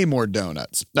way more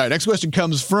donuts. All right, next question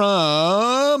comes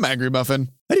from Angry Muffin.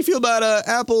 How do you feel about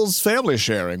Apple's family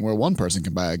sharing, where one person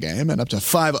can buy a game and up to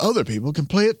 5 other people can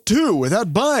play it too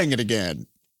without buying it again?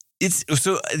 It's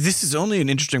so this is only an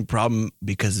interesting problem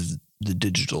because of the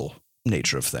digital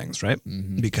nature of things, right?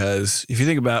 Because if you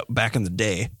think about back in the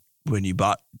day when you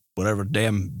bought whatever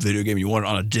damn video game you wanted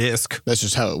on a disc, That's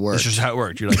just how it works. that's just how it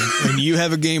worked. You're like, And you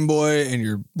have a Game Boy, and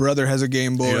your brother has a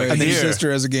Game Boy, You're like, and then your "Here."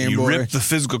 sister has a Game you Boy. rip the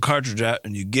physical cartridge out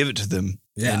and you give it to them.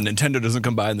 Yeah. And Nintendo doesn't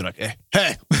come by and they're like,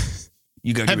 hey,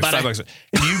 you got to Hey, give me buddy. $5.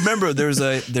 And you remember there was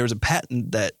a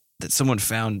patent that someone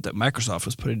found that Microsoft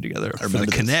was putting together for the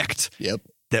remember this. Kinect. Yep.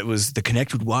 That was the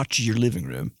Kinect would watch your living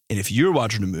room. And if you're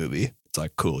watching a movie, it's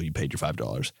like, cool, you paid your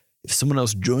 $5. If someone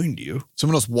else joined you,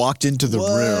 Someone else walked into the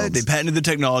room. they patented the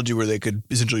technology where they could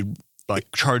essentially like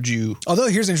charge you. Although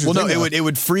here's the interesting Well, no, thing, it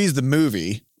would freeze the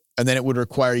movie, and then it would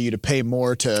require you to pay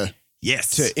more to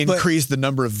Yes. increase the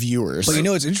number of viewers. But you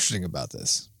know what's interesting about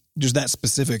this? Just that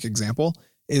specific example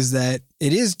is that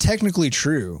it is technically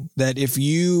true that if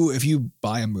you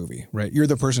buy a movie, right, you're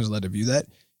the person who's allowed to view that,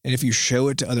 and if you show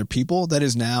it to other people, that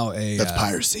is now a that's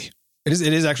piracy. It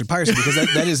is actually piracy because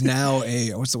that is now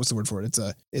a what's the word for it?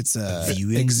 It's a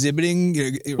Viewing? exhibiting.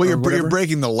 Well, you're whatever.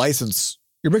 breaking the license.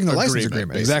 You're breaking the license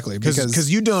agreement exactly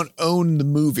because you don't own the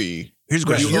movie. Here's a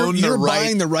Right, question. own you're the right-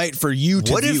 buying the right for you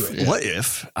to What view if it. what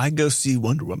if I go see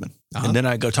Wonder Woman and then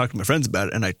I go talk to my friends about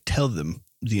it and I tell them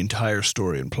the entire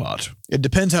story and plot? It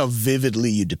depends how vividly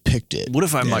you depict it. What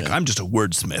if I'm like I'm just a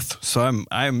wordsmith, so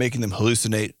I'm making them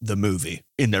hallucinate the movie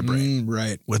in their brain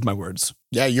Right. with my words.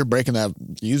 Yeah, you're breaking that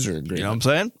user agreement. You know what I'm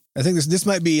saying? I think this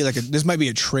might be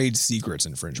a trade secrets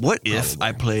infringement. What if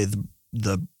I probably. play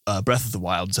the Breath of the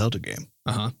Wild Zelda game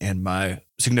Uh-huh. and my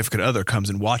significant other comes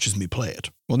and watches me play it?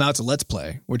 Well, now it's a let's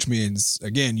play, which means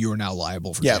again you are now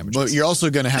liable for Yeah, damages. but you're also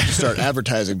going to have to start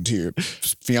advertising to your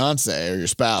fiance or your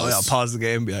spouse. Oh, yeah, I'll pause the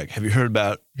game and be like, have you heard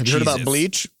about Cheez-Its?"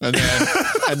 Bleach? And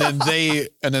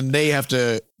then they have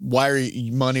to wire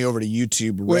money over to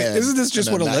YouTube Red. Wait, isn't this just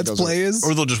and what a then that let's goes play is?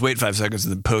 Or they'll just wait 5 seconds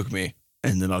and then poke me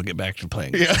and then I'll get back to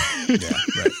playing. Yeah. Yeah,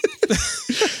 right.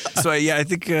 So yeah, I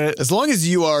think As long as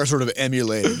you are sort of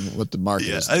emulating what the market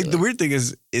is I think the doing. weird thing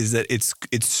is that it's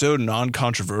so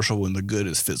non-controversial when the good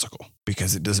is physical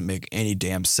because it doesn't make any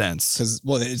damn sense. Because,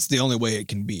 well, it's the only way it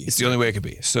can be. It's the only way it could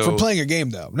be. So For playing a game,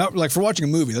 though. Not like for watching a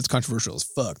movie, that's controversial as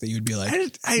fuck. That you'd be like,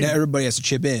 now everybody has to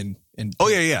chip in. And oh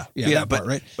yeah, that part,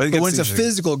 right? But when it's a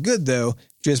physical good, though,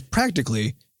 just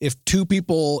practically, if two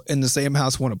people in the same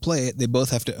house want to play it, they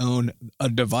both have to own a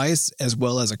device as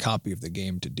well as a copy of the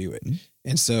game to do it.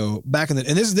 And so back in and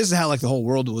this is how like the whole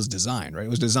world was designed, right? It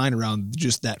was designed around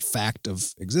just that fact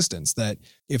of existence that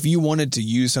if you wanted to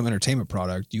use some entertainment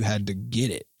product, you had to get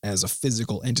it as a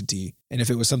physical entity. And if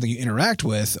it was something you interact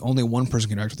with, only one person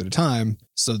can interact with at a time.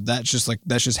 So that's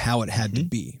just how it had to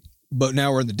be. But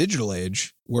now we're in the digital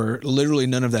age where literally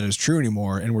none of that is true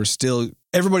anymore. And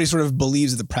everybody sort of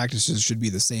believes that the practices should be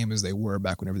the same as they were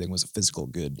back when everything was a physical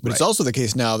good. But it's also the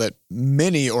case now that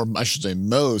many, or I should say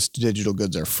most, digital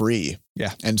goods are free.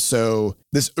 Yeah. And so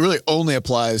this really only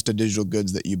applies to digital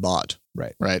goods that you bought.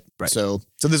 Right. So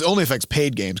this only affects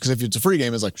paid games because if it's a free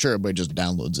game, it's like, sure, everybody just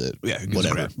downloads it. Yeah,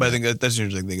 whatever. But I think that's the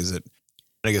interesting thing is that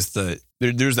I guess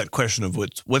there's that question of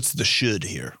what's the should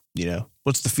here, you know?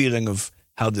 What's the feeling of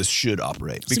how this should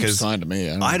operate? Because seems fine to me.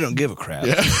 I don't give a crap.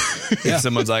 Yeah. If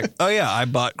someone's like, oh yeah, I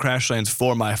bought Crashlands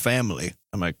for my family.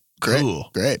 I'm like, cool.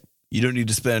 Great. You don't need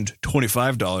to spend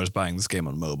 $25 buying this game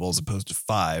on mobile as opposed to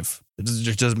 $5. It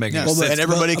just doesn't make any sense. And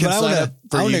everybody can sign up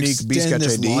for a unique B-Sketch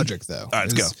this ID. logic, though. All right,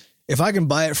 let's go. If I can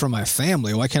buy it for my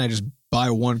family, why can't I just buy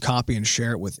one copy and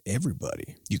share it with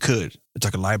everybody? You could. It's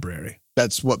like a library.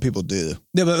 That's what people do.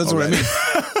 Yeah, but that's what I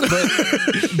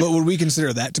mean. but would we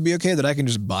consider that to be okay? That I can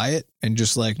just buy it and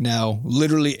just like now,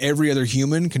 literally every other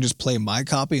human can just play my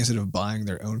copy instead of buying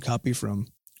their own copy from.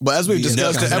 But as we've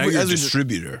discussed, now you're a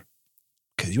distributor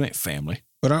because you ain't family.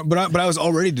 But I was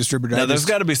already distributed. Now there's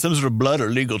got to be some sort of blood or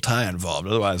legal tie involved.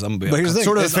 Otherwise, I'm gonna be here's the thing,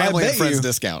 sort of a is I family and bet friends you-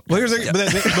 discount. Well, here's the thing,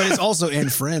 but it's also in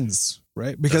friends,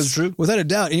 right? Because That's true. without a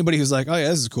doubt, anybody who's like, oh yeah,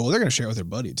 this is cool, they're gonna share it with their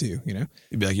buddy too, you know?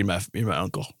 You'd be like, you're my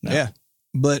uncle. No. Yeah.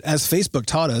 But as Facebook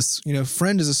taught us, you know,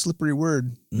 friend is a slippery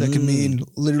word that can mean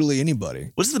literally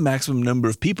anybody. What's the maximum number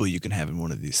of people you can have in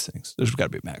one of these things? There's got to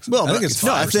be a maximum. Well, I think it's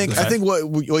no. five I or think something.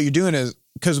 what you're doing is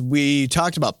because we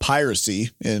talked about piracy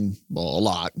a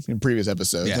lot in previous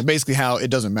episodes, Yeah. and basically how it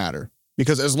doesn't matter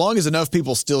because as long as enough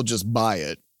people still just buy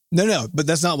it. No, but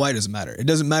that's not why it doesn't matter. It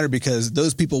doesn't matter because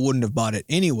those people wouldn't have bought it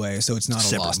anyway, so it's not a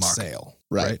Separate lost market. sale.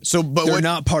 Right. So, but They're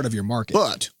not part of your market.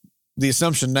 But the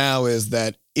assumption now is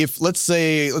that if let's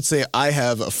say I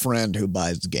have a friend who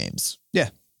buys games. Yeah.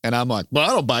 And I'm like, well,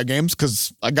 I don't buy games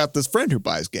because I got this friend who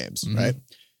buys games, right?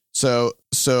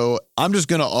 So I'm just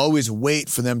gonna always wait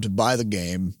for them to buy the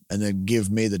game and then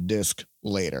give me the disc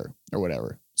later or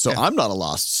whatever. So I'm not a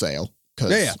lost sale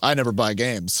because I never buy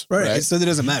games. Right. So that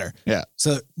doesn't matter. Yeah.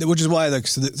 So, which is why, like,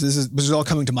 so this is all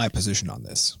coming to my position on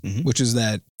this, which is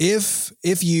that if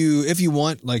you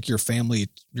want like your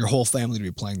whole family to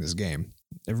be playing this game,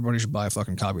 everybody should buy a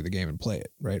fucking copy of the game and play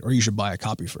it, right? Or you should buy a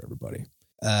copy for everybody.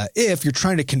 If you're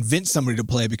trying to convince somebody to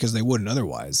play because they wouldn't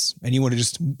otherwise, and you want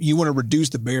to reduce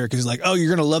the barrier because it's like, oh, you're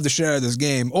gonna love the shit out of this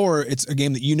game, or it's a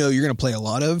game that you know you're gonna play a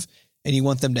lot of, and you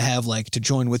want them to have like to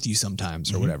join with you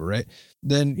sometimes or whatever, right?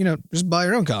 Then just buy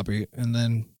your own copy and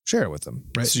then share it with them,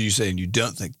 right? So you're saying you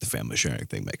don't think the family sharing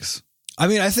thing makes? I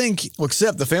mean, I think Well,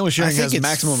 except the family sharing think has a it's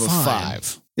maximum fine. of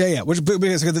 5. Yeah.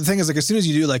 Because the thing is, like, as soon as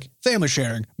you do like family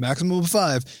sharing, maximum of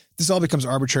 5, this all becomes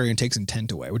arbitrary and takes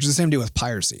intent away, which is the same deal with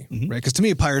piracy, right? Because to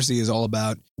me, piracy is all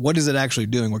about what is it actually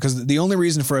doing? Because the only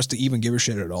reason for us to even give a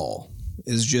shit at all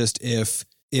is just if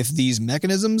these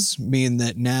mechanisms mean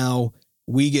that now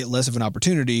we get less of an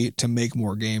opportunity to make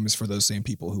more games for those same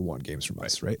people who want games from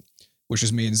us, right? Which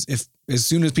just means if as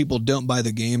soon as people don't buy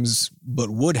the games but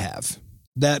would have,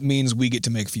 that means we get to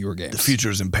make fewer games. The future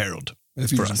is imperiled. The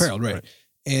future's for us. imperiled, right?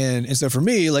 And so for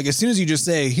me, like as soon as you just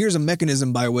say, here's a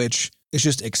mechanism by which it's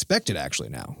just expected actually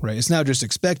now, right? It's now just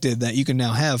expected that you can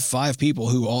now have 5 people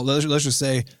who let's just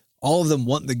say all of them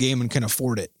want the game and can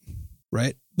afford it,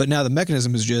 right? But now the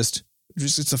mechanism is just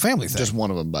it's a family thing. Just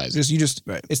one of them buys it.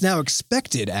 Right. It's now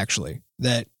expected actually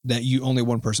that you only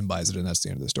one person buys it and that's the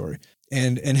end of the story.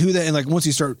 And like once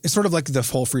you start, it's sort of like the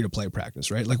whole free to play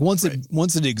practice, right? Like once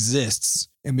it exists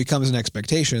and becomes an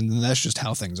expectation, then that's just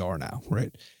how things are now,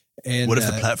 right? And What if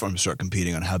the platforms start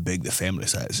competing on how big the family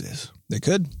size is? they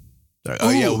could? Like, oh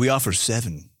yeah, we offer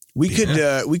 7. We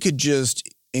could just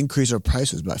increase our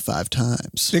prices by 5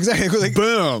 times. Exactly. Like,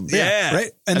 Boom. Yeah.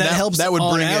 right. And that helps. that would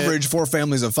on bring average 4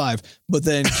 families of 5, but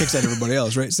then kicks out everybody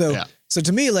else, right? So so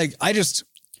to me, like I just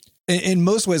in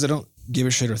most ways I don't give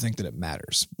a shit or think that it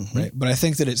matters, right? But I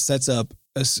think that it sets up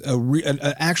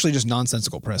actually just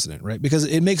nonsensical precedent, right? Because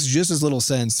it makes just as little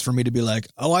sense for me to be like,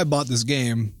 oh, I bought this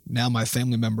game, now my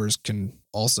family members can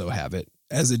also have it,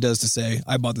 as it does to say,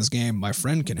 I bought this game, my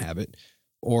friend can have it,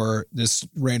 or this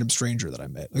random stranger that I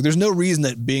met. Like, there's no reason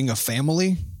that being a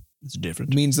family It's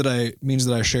different. means that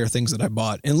I share things that I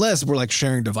bought, unless we're like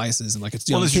sharing devices and like it's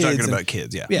Well, kids. you're talking about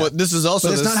kids, yeah. But this is also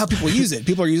But it's not how people use it.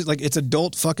 People are using like it's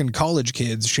adult fucking college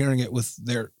kids sharing it with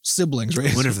their siblings,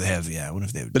 right? What if they have?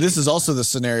 But this is also the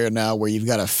scenario now where you've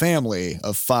got a family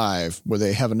of 5 where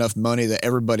they have enough money that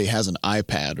everybody has an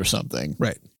iPad or something,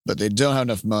 Right. but they don't have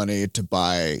enough money to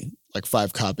buy like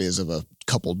 5 copies of a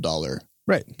couple $1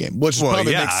 Right. game, which Well,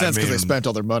 probably yeah, makes sense because I mean- they spent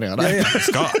all their money on Yeah, iPads. yeah.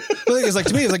 Scott. The thing is, like,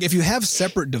 to me, it's like if you have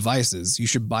separate devices, you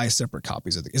should buy separate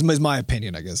copies of it. Is my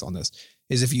opinion, I guess, on this.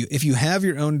 Is if you have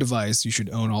your own device, you should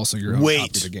own also your own copy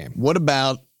of the game. What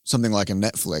about something like a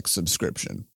Netflix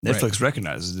subscription? Netflix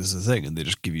recognizes this is a thing, and they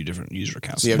just give you different user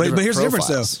accounts. So you have But different here's the difference,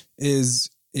 profiles. though,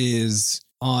 is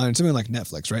on something like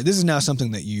Netflix, right? This is now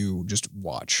something that you just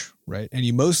watch, right? And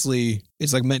you mostly,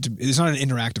 it's like meant to, it's not an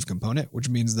interactive component, which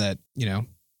means that, you know,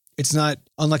 it's not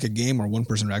unlike a game where one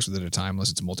person interacts with it at a time, unless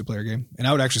it's a multiplayer game. And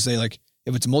I would actually say, like,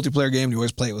 if it's a multiplayer game, you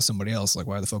always play it with somebody else. Like,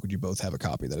 why the fuck would you both have a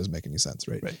copy? That doesn't make any sense,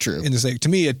 right? Right, true. And it's like, to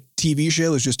me, a TV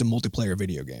show is just a multiplayer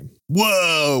video game,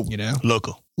 Whoa! you know?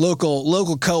 Local.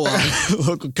 Local co-op,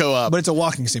 Local co-op. but it's a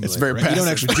walking simulator. very right? You don't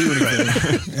passive. actually do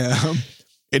anything.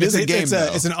 It is a game,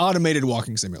 though. It's an automated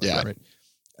walking simulator, Yeah.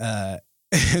 right?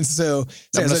 And so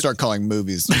I'm going to start calling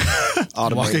movies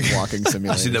automated walking You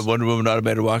simulators. see that Wonder Woman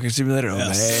automated walking simulator? Oh,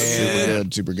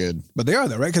 man. Super good. but they are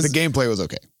though, right? The Because gameplay was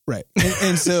okay. right,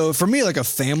 and so for me, like a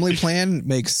family plan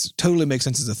totally makes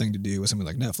sense as a thing to do with something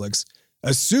like Netflix,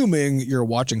 assuming you're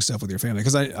watching stuff with your family.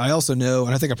 Because I also know,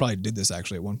 and I think I probably did this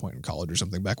actually at one point in college or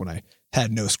something back when I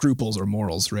had no scruples or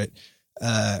morals, right?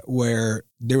 Where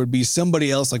there would be somebody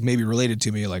else, like maybe related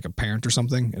to me, like a parent or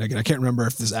something. And again, I can't remember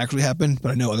if this actually happened, but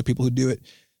I know other people who do it,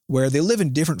 where they live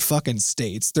in different fucking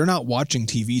states. They're not watching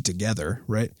TV together,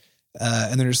 right?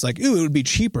 And they're just like, ooh, it would be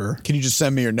cheaper. Can you just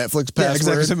send me your Netflix Yeah, password?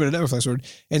 exactly. Send me a Netflix password.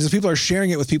 And so people are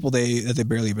sharing it with people that they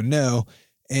barely even know.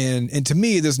 And to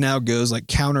me, this now goes like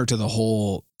counter to the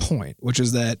whole point, which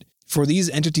is that for these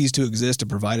entities to exist to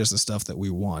provide us the stuff that we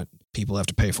want, people have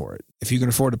to pay for it. If you can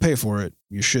afford to pay for it,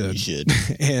 you should. You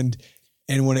should.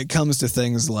 And when it comes to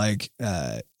things like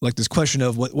this question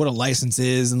of what a license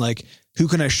is and like who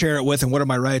can I share it with and what are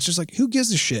my rights, just like who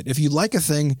gives a shit? If you like a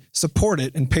thing, support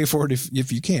it and pay for it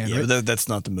if you can. Yeah, right? but that's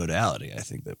not the modality, I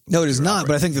think. That No, it is you're not.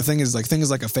 But I operating. think the thing is like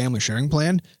things like a family sharing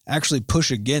plan actually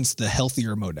push against the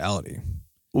healthier modality.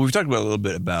 Well, we've talked about a little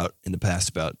bit about in the past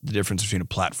about the difference between a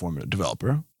platform and a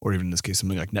developer, or even in this case,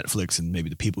 something like Netflix and maybe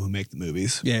the people who make the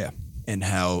movies. Yeah. And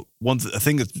how a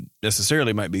thing that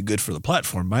necessarily might be good for the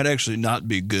platform might actually not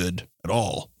be good at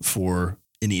all for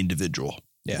any individual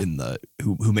in the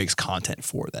who makes content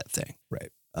for that thing. Right.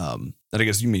 And I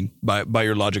guess you mean by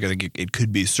your logic, I think it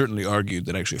could be certainly argued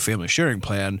that actually a family sharing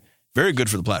plan, very good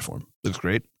for the platform. Looks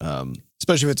great.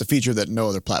 Especially if it's a feature that no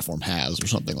other platform has or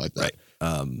something like that.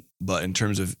 Right. But in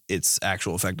terms of its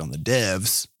actual effect on the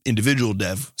devs, individual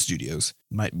dev studios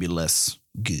might be less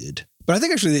good. But I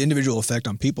think actually the individual effect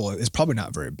on people is probably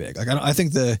not very big. Like I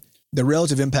think the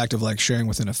relative impact of like sharing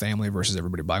within a family versus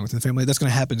everybody buying within the family, that's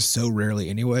going to happen so rarely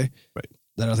anyway. Right.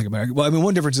 That I don't think about it. Well, I mean,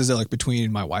 one difference is that like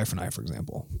between my wife and I, for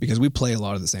example, because we play a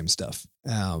lot of the same stuff.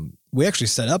 We actually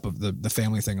set up the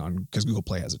family thing on because Google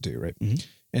Play has it too, right? Mm-hmm.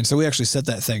 And so we actually set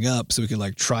that thing up so we could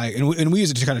like try, and we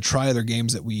use it to kind of try other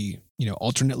games that we,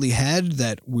 alternately had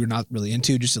that we're not really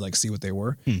into just to like see what they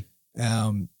were.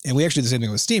 And we actually did the same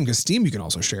thing with Steam because Steam you can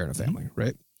also share in a family,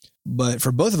 right? But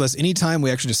for both of us, anytime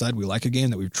we actually decide we like a game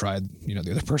that we've tried, the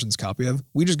other person's copy of,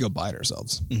 we just go buy it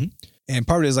ourselves. Mm-hmm. And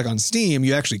part of it is like on Steam,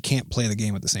 you actually can't play the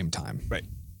game at the same time. Right.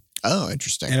 Oh,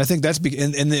 interesting. And I think that's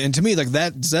and to me, like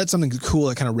that's something cool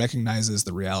that kind of recognizes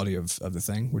the reality of the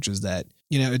thing, which is that,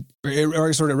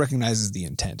 it sort of recognizes the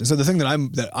intent. And so the thing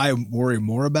that I worry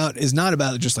more about is not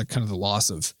about just like kind of the loss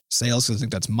of sales, because I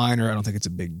think that's minor. I don't think it's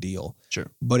a big deal. Sure.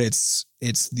 But it's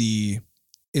the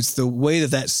way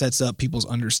that sets up people's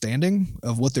understanding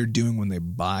of what they're doing when they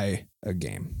buy a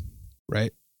game,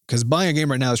 right? Because buying a game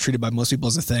right now is treated by most people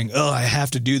as a thing. Oh, I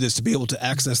have to do this to be able to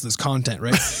access this content,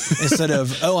 right? Instead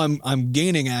of, oh, I'm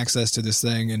gaining access to this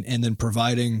thing and then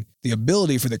providing the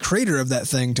ability for the creator of that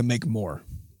thing to make more,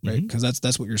 right? Because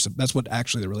that's what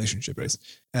actually the relationship is.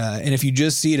 And if you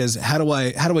just see it as how do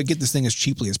I get this thing as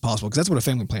cheaply as possible? Because that's what a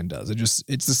family plan does.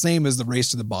 It's the same as the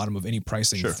race to the bottom of any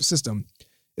pricing system.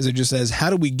 Is it just says how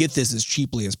do we get this as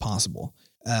cheaply as possible?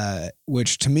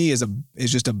 Which to me is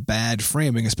just a bad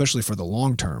framing, especially for the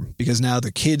long term, because now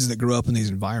the kids that grow up in these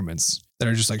environments, that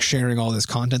are just like sharing all this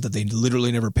content that they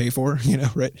literally never pay for,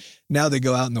 right? Now they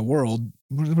go out in the world.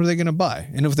 What are they going to buy?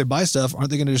 And if they buy stuff,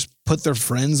 aren't they going to just put their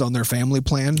friends on their family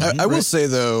plan? I will say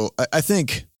though, I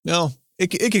think,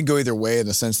 it can go either way in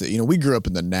the sense that, we grew up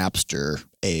in the Napster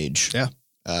age. Yeah.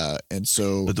 And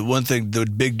so, But the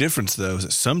big difference though is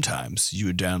that sometimes you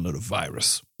would download a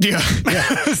virus. yeah.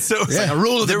 So it's like a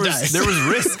roll of the dice. There was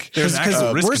risk. There's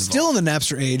actual risk we're involved. still in the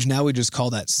Napster age. Now we just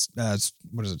call that,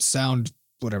 what is it? Sound,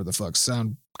 whatever the fuck.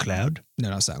 Sound Cloud. No,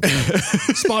 not SoundCloud.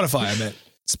 Spotify, I meant.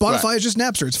 Spotify is just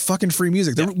Napster. It's fucking free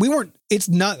music. Yeah. It's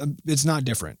not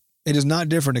different. It is not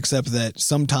different except that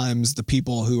sometimes the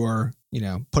people who are,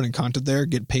 putting content there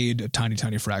get paid a tiny,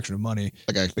 tiny fraction of money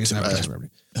Like based on advertising revenue.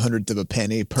 100th of a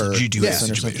penny per G2A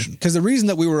listen or something. situation. Because the reason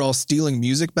that we were all stealing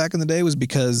music back in the day was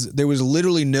because there was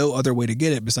literally no other way to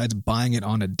get it besides buying it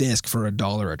on a disc for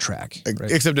 $1 a track.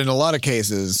 Right? Except in a lot of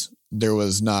cases, there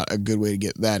was not a good way to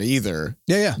get that either.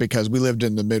 Yeah. Because we lived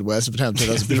in the Midwest at the time,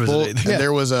 2,000 There was people. a-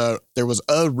 And there was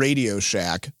a Radio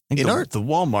Shack. I think the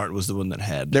Walmart was the one that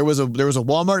had. There was a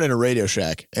Walmart and a Radio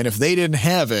Shack, and if they didn't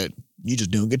have it, you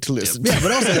just don't get to listen. Yeah,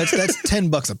 but also that's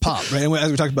 $10 a pop, right? And as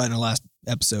we talked about in the last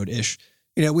episode ish,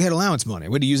 we had allowance money.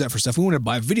 We had to use that for stuff. We wanted to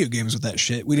buy video games with that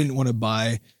shit. We didn't want to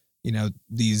buy,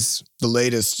 these The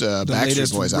latest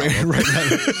Backstreet Boys album.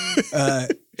 Right.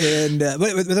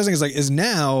 But the thing is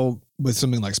now with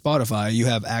something like Spotify, you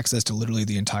have access to literally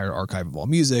the entire archive of all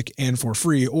music and for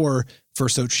free, or for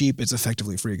so cheap, it's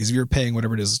effectively free. Because if you're paying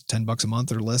whatever it is, $10 a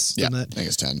month or less Yeah, than that, I think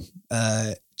it's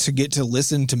 10. to get to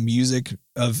listen to music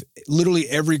of literally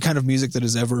every kind of music that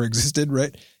has ever existed,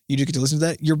 right? You just get to listen to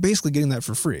that. You're basically getting that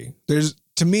for free.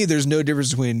 To me, there's no difference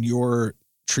between your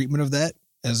treatment of that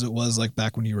as it was like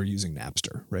back when you were using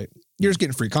Napster, right? You're just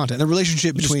getting free content. The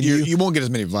relationship between You won't get as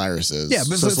many viruses. Yeah,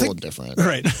 but so it's a little different.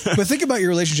 right? But think about your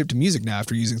relationship to music now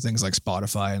after using things like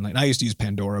Spotify and I used to use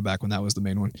Pandora back when that was the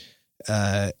main one.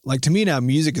 To me now,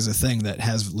 music is a thing that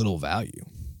has little value.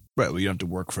 Right. Well, you don't have to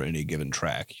work for any given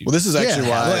track. Well, this is actually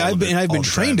why I've been all the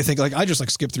trained time. to think I just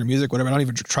skip through music, whatever. I don't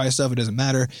even try stuff. It doesn't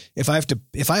matter. If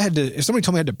somebody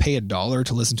told me I had to pay $1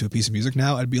 to listen to a piece of music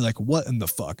now, I'd be like, what in the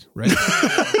fuck? Right.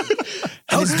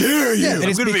 How dare you? Yeah, and I'm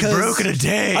it's going to be because- broke in a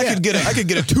day. I could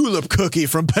get a tulip cookie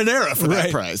from Panera for that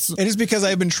price. And it's because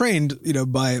I've been trained,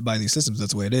 by these systems.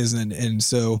 That's the way it is. And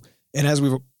as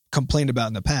we've complained about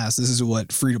in the past, this is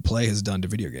what free to play has done to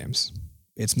video games.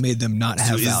 It's made them not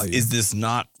have value. Is this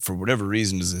not, for whatever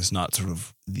reason, is this not sort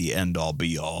of the end all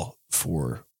be all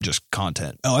for just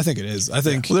content? Oh, I think it is. I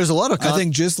think Well, there's a lot of I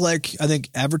think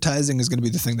advertising is going to be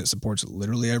the thing that supports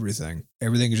literally everything.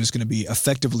 Everything is just going to be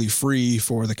effectively free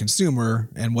for the consumer,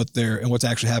 and what's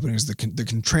actually happening is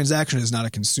the transaction is not a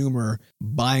consumer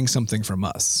buying something from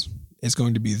us. It's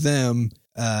going to be them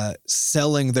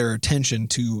selling their attention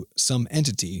to some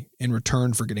entity in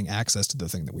return for getting access to the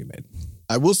thing that we made.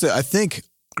 I will say, I think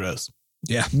Gross.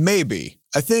 Yeah. maybe.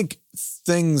 I think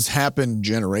things happen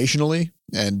generationally,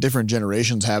 and different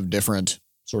generations have different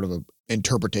sort of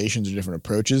interpretations or different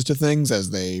approaches to things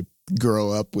as they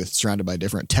grow up surrounded by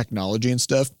different technology and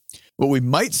stuff. What we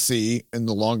might see in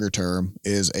the longer term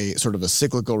is a sort of a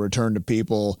cyclical return to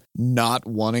people not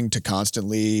wanting to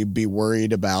constantly be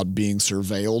worried about being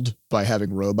surveilled by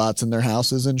having robots in their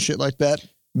houses and shit like that.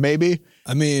 Maybe.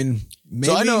 I mean, maybe.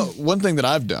 So I know one thing that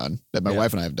I've done, that my Yeah.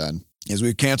 wife and I have done, is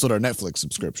we've canceled our Netflix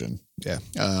subscription. Yeah.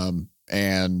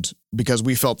 And because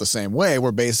we felt the same way,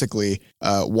 we're basically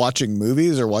watching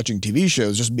movies or watching TV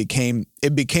shows became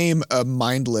a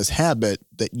mindless habit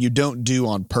that you don't do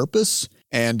on purpose.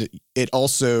 And it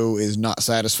also is not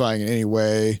satisfying in any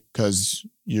way because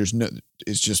you just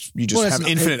have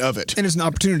infinite of it. And it's an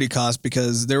opportunity cost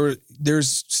because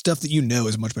there's stuff that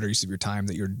is a much better use of your time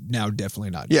that you're now definitely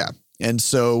not doing. Yeah. And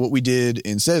so what we did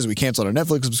instead is we canceled our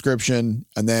Netflix subscription.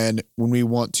 And then when we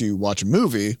want to watch a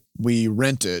movie, we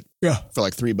rent it for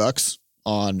like $3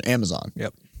 on Amazon.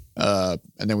 Yep. And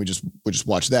then we just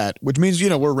watch that, which means,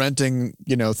 we're renting,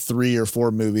 3 or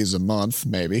 4 movies a month,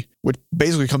 maybe, which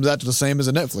basically comes out to the same as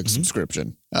a Netflix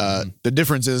subscription. The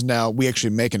difference is now we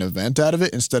actually make an event out of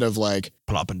it instead of like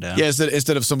Plopping down. Yeah,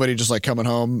 instead of somebody just like coming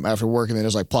home after work and then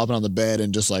just like plopping on the bed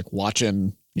and just like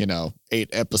watching, 8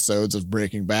 episodes of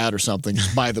Breaking Bad or something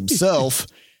just by themselves.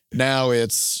 Now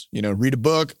it's, read a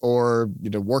book or,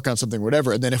 work on something, or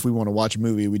whatever. And then if we want to watch a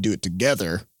movie, we do it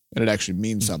together and it actually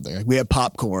means something. Like we have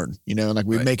popcorn, and like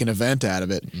we make an event out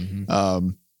of it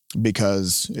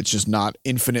because it's just not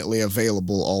infinitely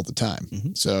available all the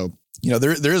time. So,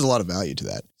 there is a lot of value to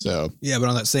that. So Yeah, but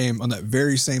on that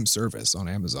very same service on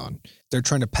Amazon, they're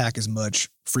trying to pack as much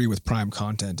free with Prime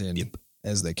content in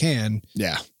as they can.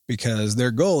 yeah. because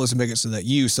their goal is to make it so that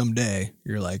you someday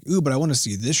you're like, ooh, but I want to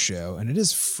see this show and it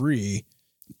is free.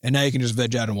 And now you can just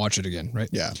veg out and watch it again. Right.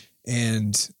 Yeah.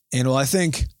 And well, I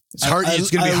think it's hard. It's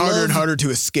going to be harder and harder to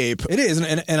escape. It is.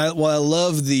 And I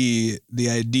love the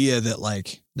idea that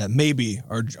like, that maybe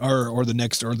or the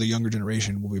next or the younger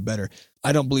generation will be better.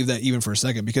 I don't believe that even for a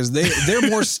second, because they're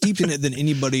more steeped in it than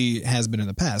anybody has been in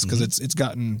the past, because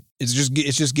it's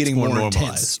just getting more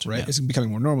intense, right? Yeah. It's becoming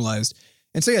more normalized.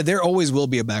 And so, yeah, there always will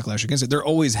be a backlash against it. There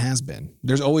always has been.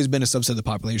 There's always been a subset of the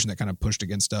population that kind of pushed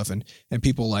against stuff, and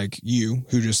people like you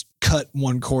who just cut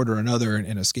one cord or another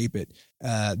and escape it.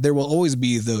 There will always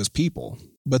be those people,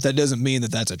 but that doesn't mean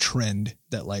that that's a trend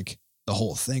that like the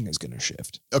whole thing is going to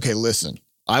shift. Okay, listen.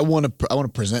 I want to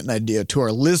present an idea to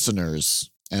our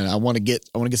listeners, and I want to get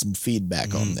some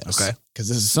feedback on this. Okay, because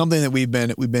this is something that we've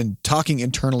been talking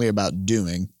internally about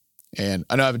doing. And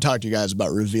I know I haven't talked to you guys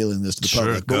about revealing this to the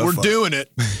public, but we're doing it.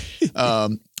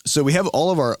 So we have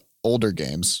all of our older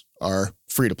games are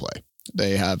free to play.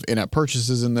 They have in-app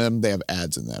purchases in them. They have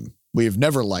ads in them. We've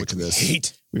never liked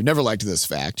this. We've never liked this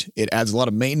fact. It adds a lot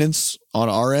of maintenance on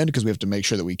our end because we have to make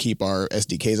sure that we keep our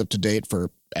SDKs up to date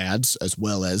for ads as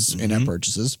well as in-app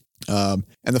purchases. And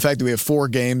the fact that we have 4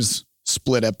 games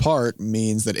split apart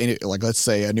means that let's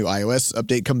say a new iOS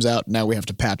update comes out. Now we have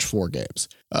to patch 4 games.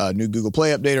 A new Google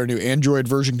Play update or a new Android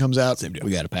version comes out.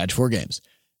 We got to patch 4 games.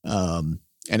 And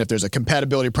if there's a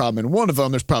compatibility problem in one of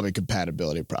them, there's probably a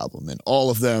compatibility problem in all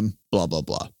of them, blah, blah,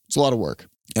 blah. It's a lot of work.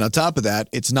 And on top of that,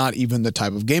 it's not even the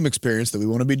type of game experience that we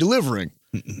want to be delivering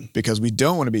because we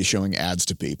don't want to be showing ads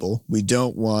to people. We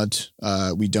don't want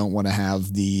to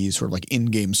have the sort of like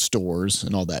in-game stores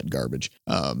and all that garbage.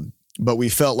 But we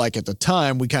felt like at the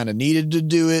time we kind of needed to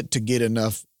do it to get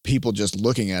enough people just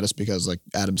looking at us, because like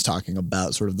Adam's talking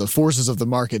about, sort of the forces of the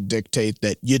market dictate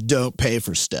that you don't pay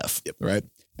for stuff, right?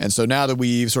 And so now that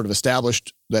we've sort of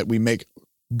established that we make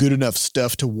good enough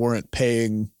stuff to warrant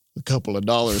paying a couple of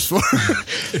dollars for,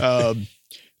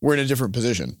 we're in a different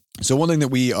position. So one thing that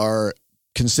we are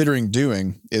considering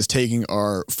doing is taking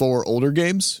our 4 older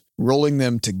games, rolling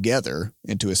them together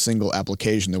into a single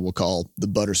application that we'll call the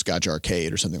Butterscotch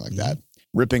Arcade or something like that.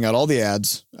 Ripping out all the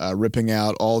ads, ripping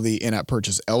out all the in-app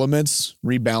purchase elements,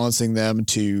 rebalancing them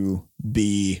to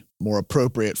be more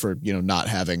appropriate for, not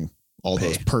having all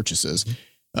those purchases.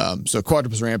 So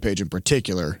Quadrupus Rampage in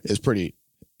particular is pretty,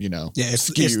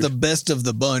 it's the best of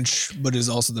the bunch, but is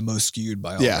also the most skewed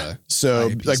by all the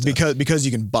so like stuff. because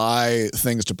you can buy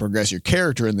things to progress your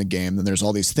character in the game, then there's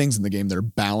all these things in the game that are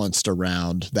balanced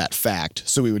around that fact.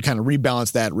 So we would kind of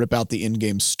rebalance that, rip out the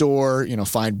in-game store,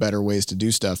 find better ways to do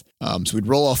stuff. So we'd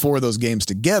roll all 4 of those games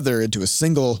together into a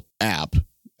single app,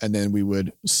 and then we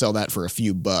would sell that for a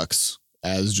few bucks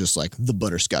as just like the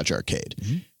Butterscotch Arcade.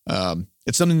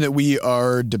 It's something that we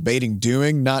are debating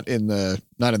doing, not in the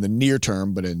near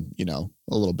term, but in,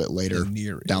 a little bit later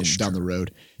down the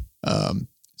road.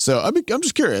 So I'm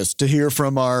just curious to hear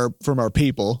from our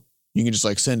people. You can just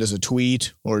like send us a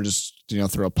tweet or just,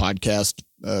 throw a podcast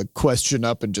question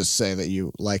up and just say that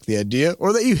you like the idea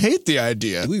or that you hate the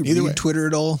idea. Do we read Twitter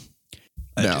at all?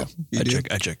 No. I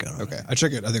check out. Okay. I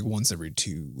check it, I think, once every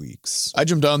 2 weeks. I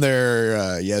jumped on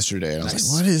there yesterday and I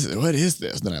was like, what is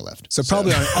this? Then I left. So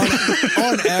probably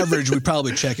on average, we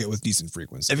probably check it with decent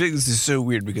frequency. I think this is so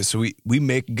weird because we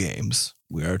make games.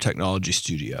 We are a technology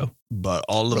studio, but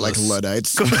all of us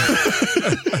Luddites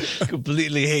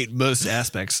completely hate most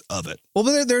aspects of it. Well,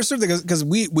 but there's sort of because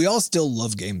we all still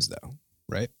love games though,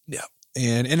 right? Yeah.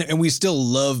 And we still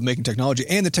love making technology,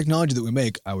 and the technology that we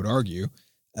make, I would argue,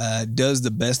 does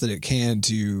the best that it can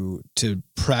to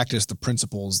practice the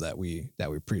principles that we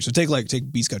preach. So take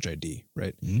Bscotch ID,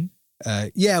 right?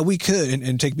 We could,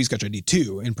 and take Bscotch ID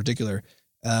 2 in particular.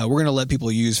 We're going to let people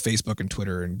use Facebook and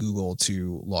Twitter and Google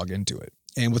to log into it.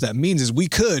 And what that means is we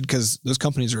could, because those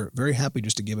companies are very happy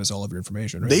just to give us all of your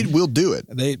information. Right? They will do it.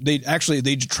 They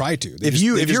try to. If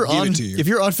you're on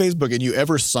Facebook and you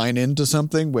ever sign into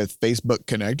something with Facebook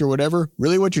Connect or whatever,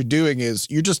 really what you're doing is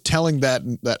you're just telling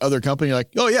that other company, you're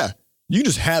like, oh yeah, you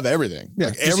just have everything. Yeah,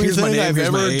 like everything I've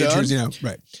ever done.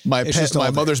 Right.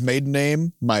 My mother's maiden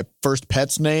name, my first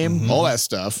pet's name, all that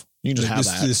stuff. You can just have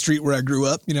that. The street where I grew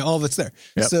up, all of it's there.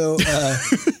 Yep. So,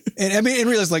 and I mean, and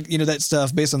realize that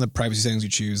stuff based on the privacy settings you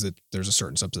choose, that there's a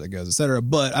certain subset that goes, et cetera.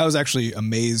 But I was actually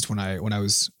amazed when I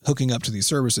was hooking up to these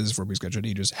services for Bscotch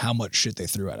ID, just how much shit they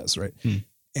threw at us. Right.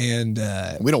 And,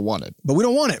 we don't want it, but we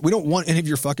don't want it. We don't want any of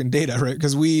your fucking data. Right.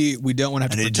 Cause we don't want to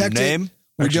have to protect your name.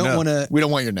 We don't want to. We don't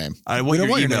want your name. I want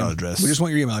your email address. We just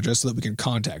want your email address so that we can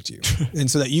contact you, and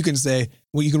so that you can say,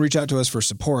 well, you can reach out to us for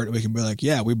support. And we can be like,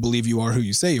 yeah, we believe you are who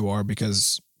you say you are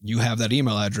because you have that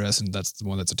email address and that's the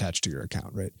one that's attached to your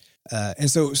account, right? And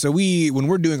so when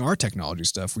we're doing our technology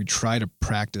stuff, we try to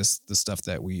practice the stuff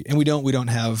that we don't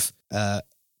have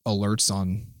alerts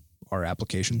on our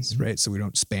applications, right? So we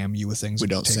don't spam you with things. We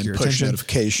don't take send your push attention.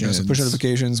 notifications. So push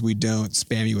notifications. We don't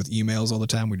spam you with emails all the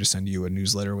time. We just send you a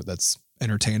newsletter that's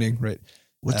entertaining, right?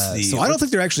 So I don't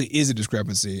think there actually is a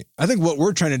discrepancy. I think what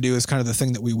we're trying to do is kind of the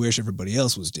thing that we wish everybody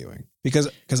else was doing, because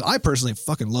I personally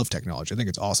fucking love technology. I think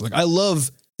it's awesome. Like I love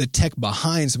the tech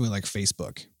behind something like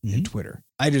Facebook and Twitter.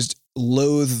 I just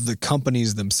loathe the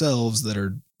companies themselves that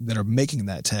are making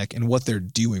that tech and what they're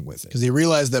doing with it. Because they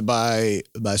realize that by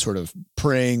sort of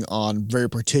preying on very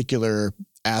particular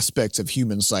aspects of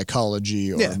human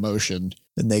psychology or emotion,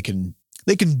 then they can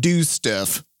do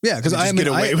stuff. Yeah, because I get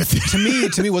away with it.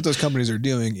 to me, what those companies are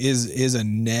doing is a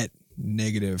net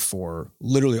negative for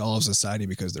literally all of society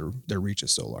because their reach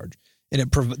is so large, and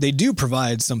they do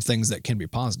provide some things that can be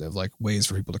positive, like ways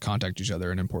for people to contact each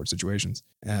other in important situations,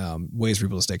 ways for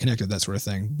people to stay connected, that sort of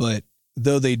thing. But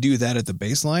though they do that at the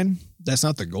baseline, that's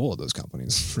not the goal of those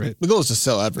companies, right? The goal is to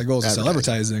sell The goal is to sell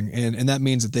advertising, and that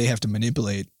means that they have to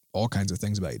manipulate all kinds of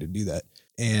things about you to do that.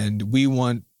 And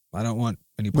I don't want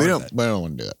any part of that. We don't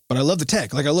want to do that. But I love the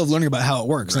tech. Like I love learning about how it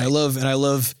works. Right. And I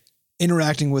love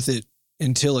interacting with it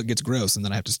until it gets gross, and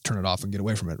then I have to turn it off and get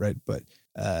away from it. Right. But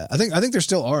I think there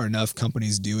still are enough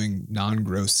companies doing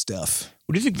non-gross stuff.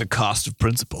 What do you think the cost of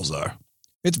principles are?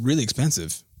 It's really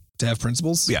expensive to have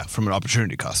principles. Yeah, from an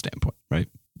opportunity cost standpoint, right?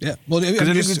 Yeah. Well, because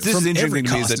this is the interesting thing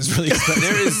to me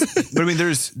is that really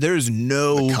there is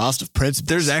no the cost of principles.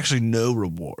 There's actually no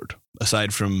reward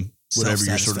aside from whatever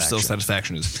your sort of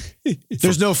self-satisfaction is.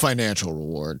 There's no financial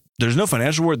reward. There's no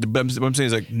financial reward. What I'm saying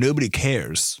is like nobody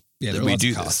cares that we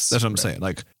do this. That's what I'm saying.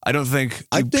 Like I think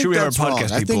we have our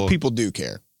podcast. I think people do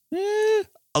care.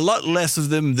 A lot less of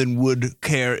them than would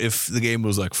care if the game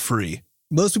was like free.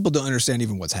 Most people don't understand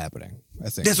even what's happening. I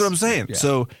think that's what I'm saying. Yeah.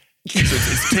 So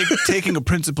it's taking a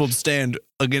principled stand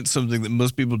against something that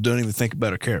most people don't even think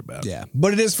about or care about. Yeah,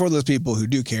 but it is for those people who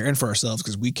do care, and for ourselves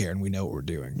because we care and we know what we're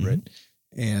doing, right?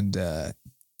 And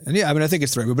yeah, I mean, I think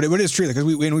it's the right way, but it is true because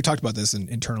we talked about this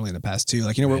internally in the past too.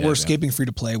 Like, we're escaping free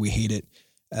to play. We hate it.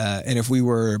 And if we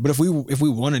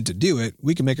wanted to do it,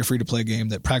 we can make a free to play game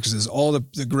that practices all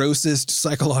the grossest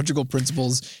psychological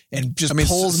principles and just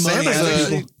pulls money out of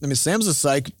people. Sam's a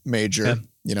psych major. Yeah.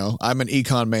 I'm an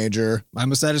econ major.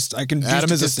 I'm a statist.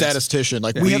 Adam is a statistician.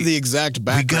 Like we have the exact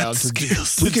background to do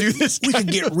this. We could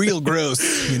get real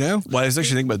gross, Well, I was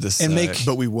actually thinking about this,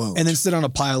 but we won't. And then sit on a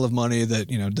pile of money that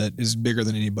that is bigger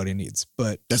than anybody needs.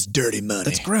 But that's dirty money.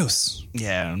 That's gross.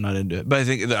 Yeah, I'm not into it. But I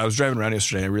think that I was driving around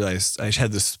yesterday and I realized I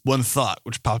had this one thought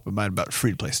which popped in my mind about free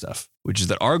to play stuff, which is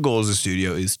that our goal as a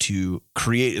studio is to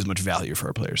create as much value for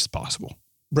our players as possible.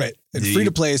 Right. And free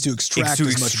to play is to extract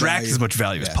as much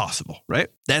value as possible, right?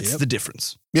 That's the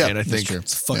difference. Yeah. And I think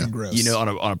it's fucking gross.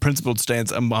 On a principled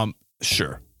stance, I'm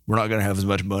sure we're not going to have as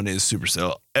much money as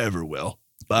Supercell ever will.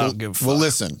 But I don't give a fuck. Well,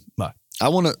 listen, I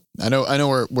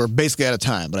know we're basically out of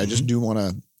time, but I just do want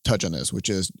to touch on this, which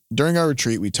is during our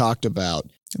retreat, we talked about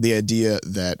the idea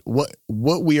that what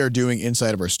we are doing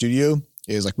inside of our studio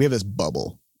is like we have this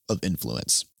bubble of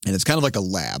influence. And it's kind of like a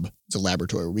lab. It's a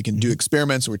laboratory where we can do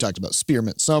experiments. We talked about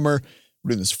Spearmint Summer. We're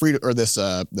doing this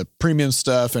the premium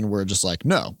stuff. And we're just like,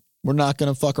 no, we're not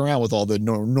going to fuck around with all the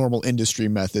normal industry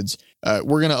methods.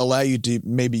 We're going to allow you to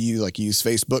use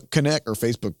Facebook Connect or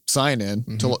Facebook Sign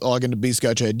In to log into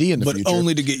Bscotch ID in the future. But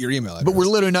only to get your email address. But we're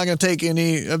literally not going to take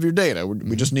any of your data.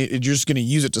 You're just going to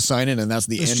use it to sign in. And that's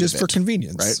the end of it. It's just for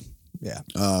convenience. Right?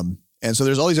 Yeah. And so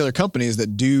there's all these other companies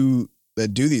that do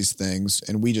these things,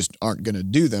 and we just aren't going to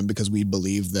do them because we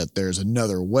believe that there's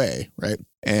another way, right?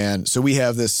 And so we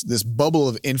have this bubble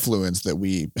of influence that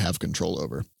we have control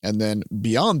over. And then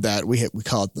beyond that, we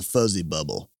call it the fuzzy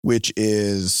bubble, which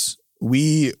is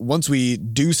once we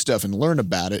do stuff and learn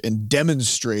about it and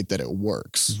demonstrate that it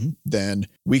works, then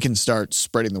we can start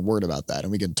spreading the word about that,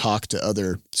 and we can talk to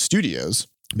other studios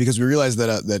because we realize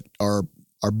that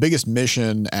our biggest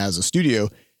mission as a studio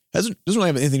doesn't really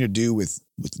have anything to do with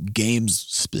games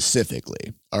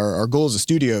specifically. Our goal as a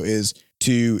studio is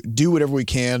to do whatever we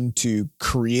can to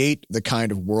create the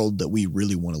kind of world that we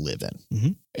really want to live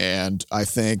in. And I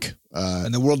think...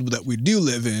 and the world that we do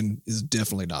live in is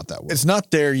definitely not that world. It's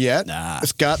not there yet. Nah.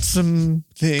 It's got some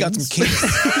things. Got some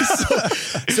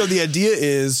kinks. So the idea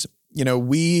is...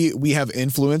 we have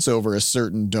influence over a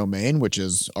certain domain, which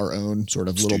is our own sort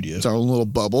of it's our own little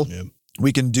bubble. Yeah.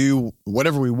 We can do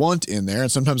whatever we want in there, and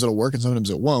sometimes it'll work and sometimes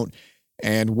it won't.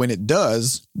 And when it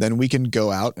does, then we can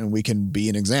go out and we can be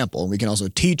an example. And we can also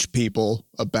teach people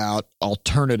about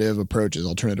alternative approaches,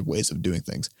 alternative ways of doing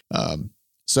things.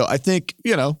 So I think,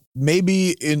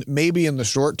 maybe in the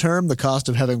short term, the cost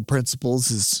of having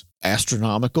principles is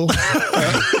astronomical.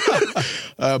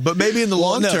 But maybe in the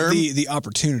long term, the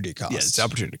opportunity cost. Yeah, it's the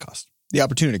opportunity cost. the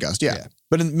opportunity cost. Yeah.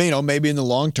 But maybe in the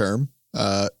long term,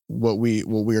 what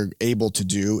we're able to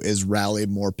do is rally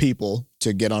more people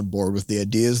to get on board with the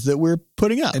ideas that we're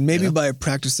putting out. And maybe by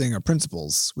practicing our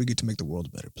principles, we get to make the world a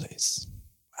better place.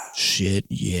 Shit,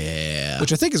 yeah.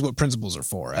 Which I think is what principles are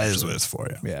for. That is actually. what it's for,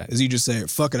 yeah. Yeah, is you just say,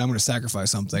 "Fuck it, I'm going to sacrifice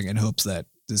something in hopes that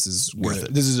this is Worth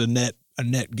it. This is a net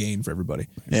gain for everybody."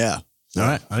 Yeah. All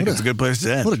right. I think that's a good place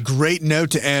to end. What a great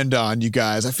note to end on, you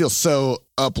guys. I feel so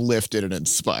uplifted and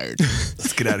inspired.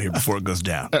 Let's get out of here before it goes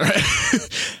down. All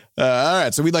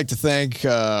right. So we'd like to thank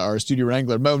our studio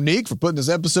wrangler, Monique, for putting this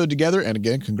episode together. And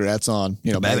again, congrats on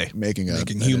making an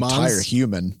entire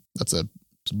human. That's a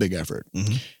big effort.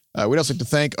 Mm-hmm. We'd also like to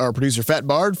thank our producer, Fat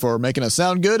Bard, for making us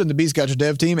sound good, and the Beast Gotcha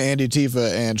dev team, Andy,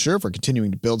 Tifa, and Sher, for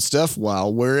continuing to build stuff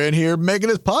while we're in here making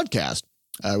this podcast.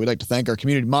 We'd like to thank our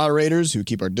community moderators who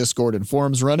keep our Discord and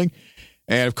forums running.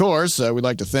 And of course, we'd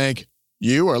like to thank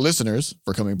you, our listeners,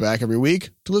 for coming back every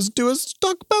week to listen to us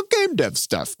talk about game dev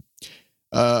stuff.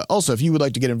 Also, if you would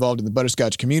like to get involved in the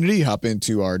Butterscotch community, hop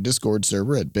into our Discord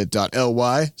server at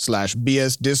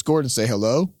bit.ly/bsdiscord and say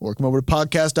hello, or come over to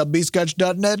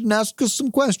podcast.bscotch.net and ask us some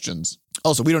questions.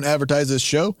 Also, we don't advertise this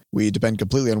show. We depend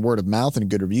completely on word of mouth and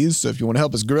good reviews. So if you want to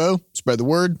help us grow, spread the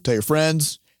word, tell your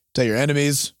friends, tell your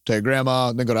enemies, tell your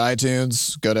grandma, then go to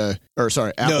iTunes, Apple.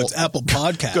 No, it's Apple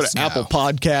Podcasts. Go to Apple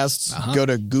Podcasts, go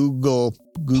to Google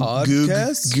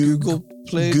Podcasts, Google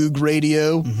Play, Goog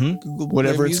Radio, Google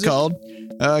whatever Play it's Music. called.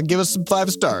 Give us some 5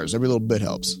 stars. Every little bit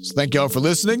helps. So thank y'all for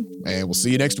listening, and we'll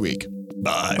see you next week.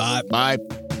 Bye. Bye. Bye.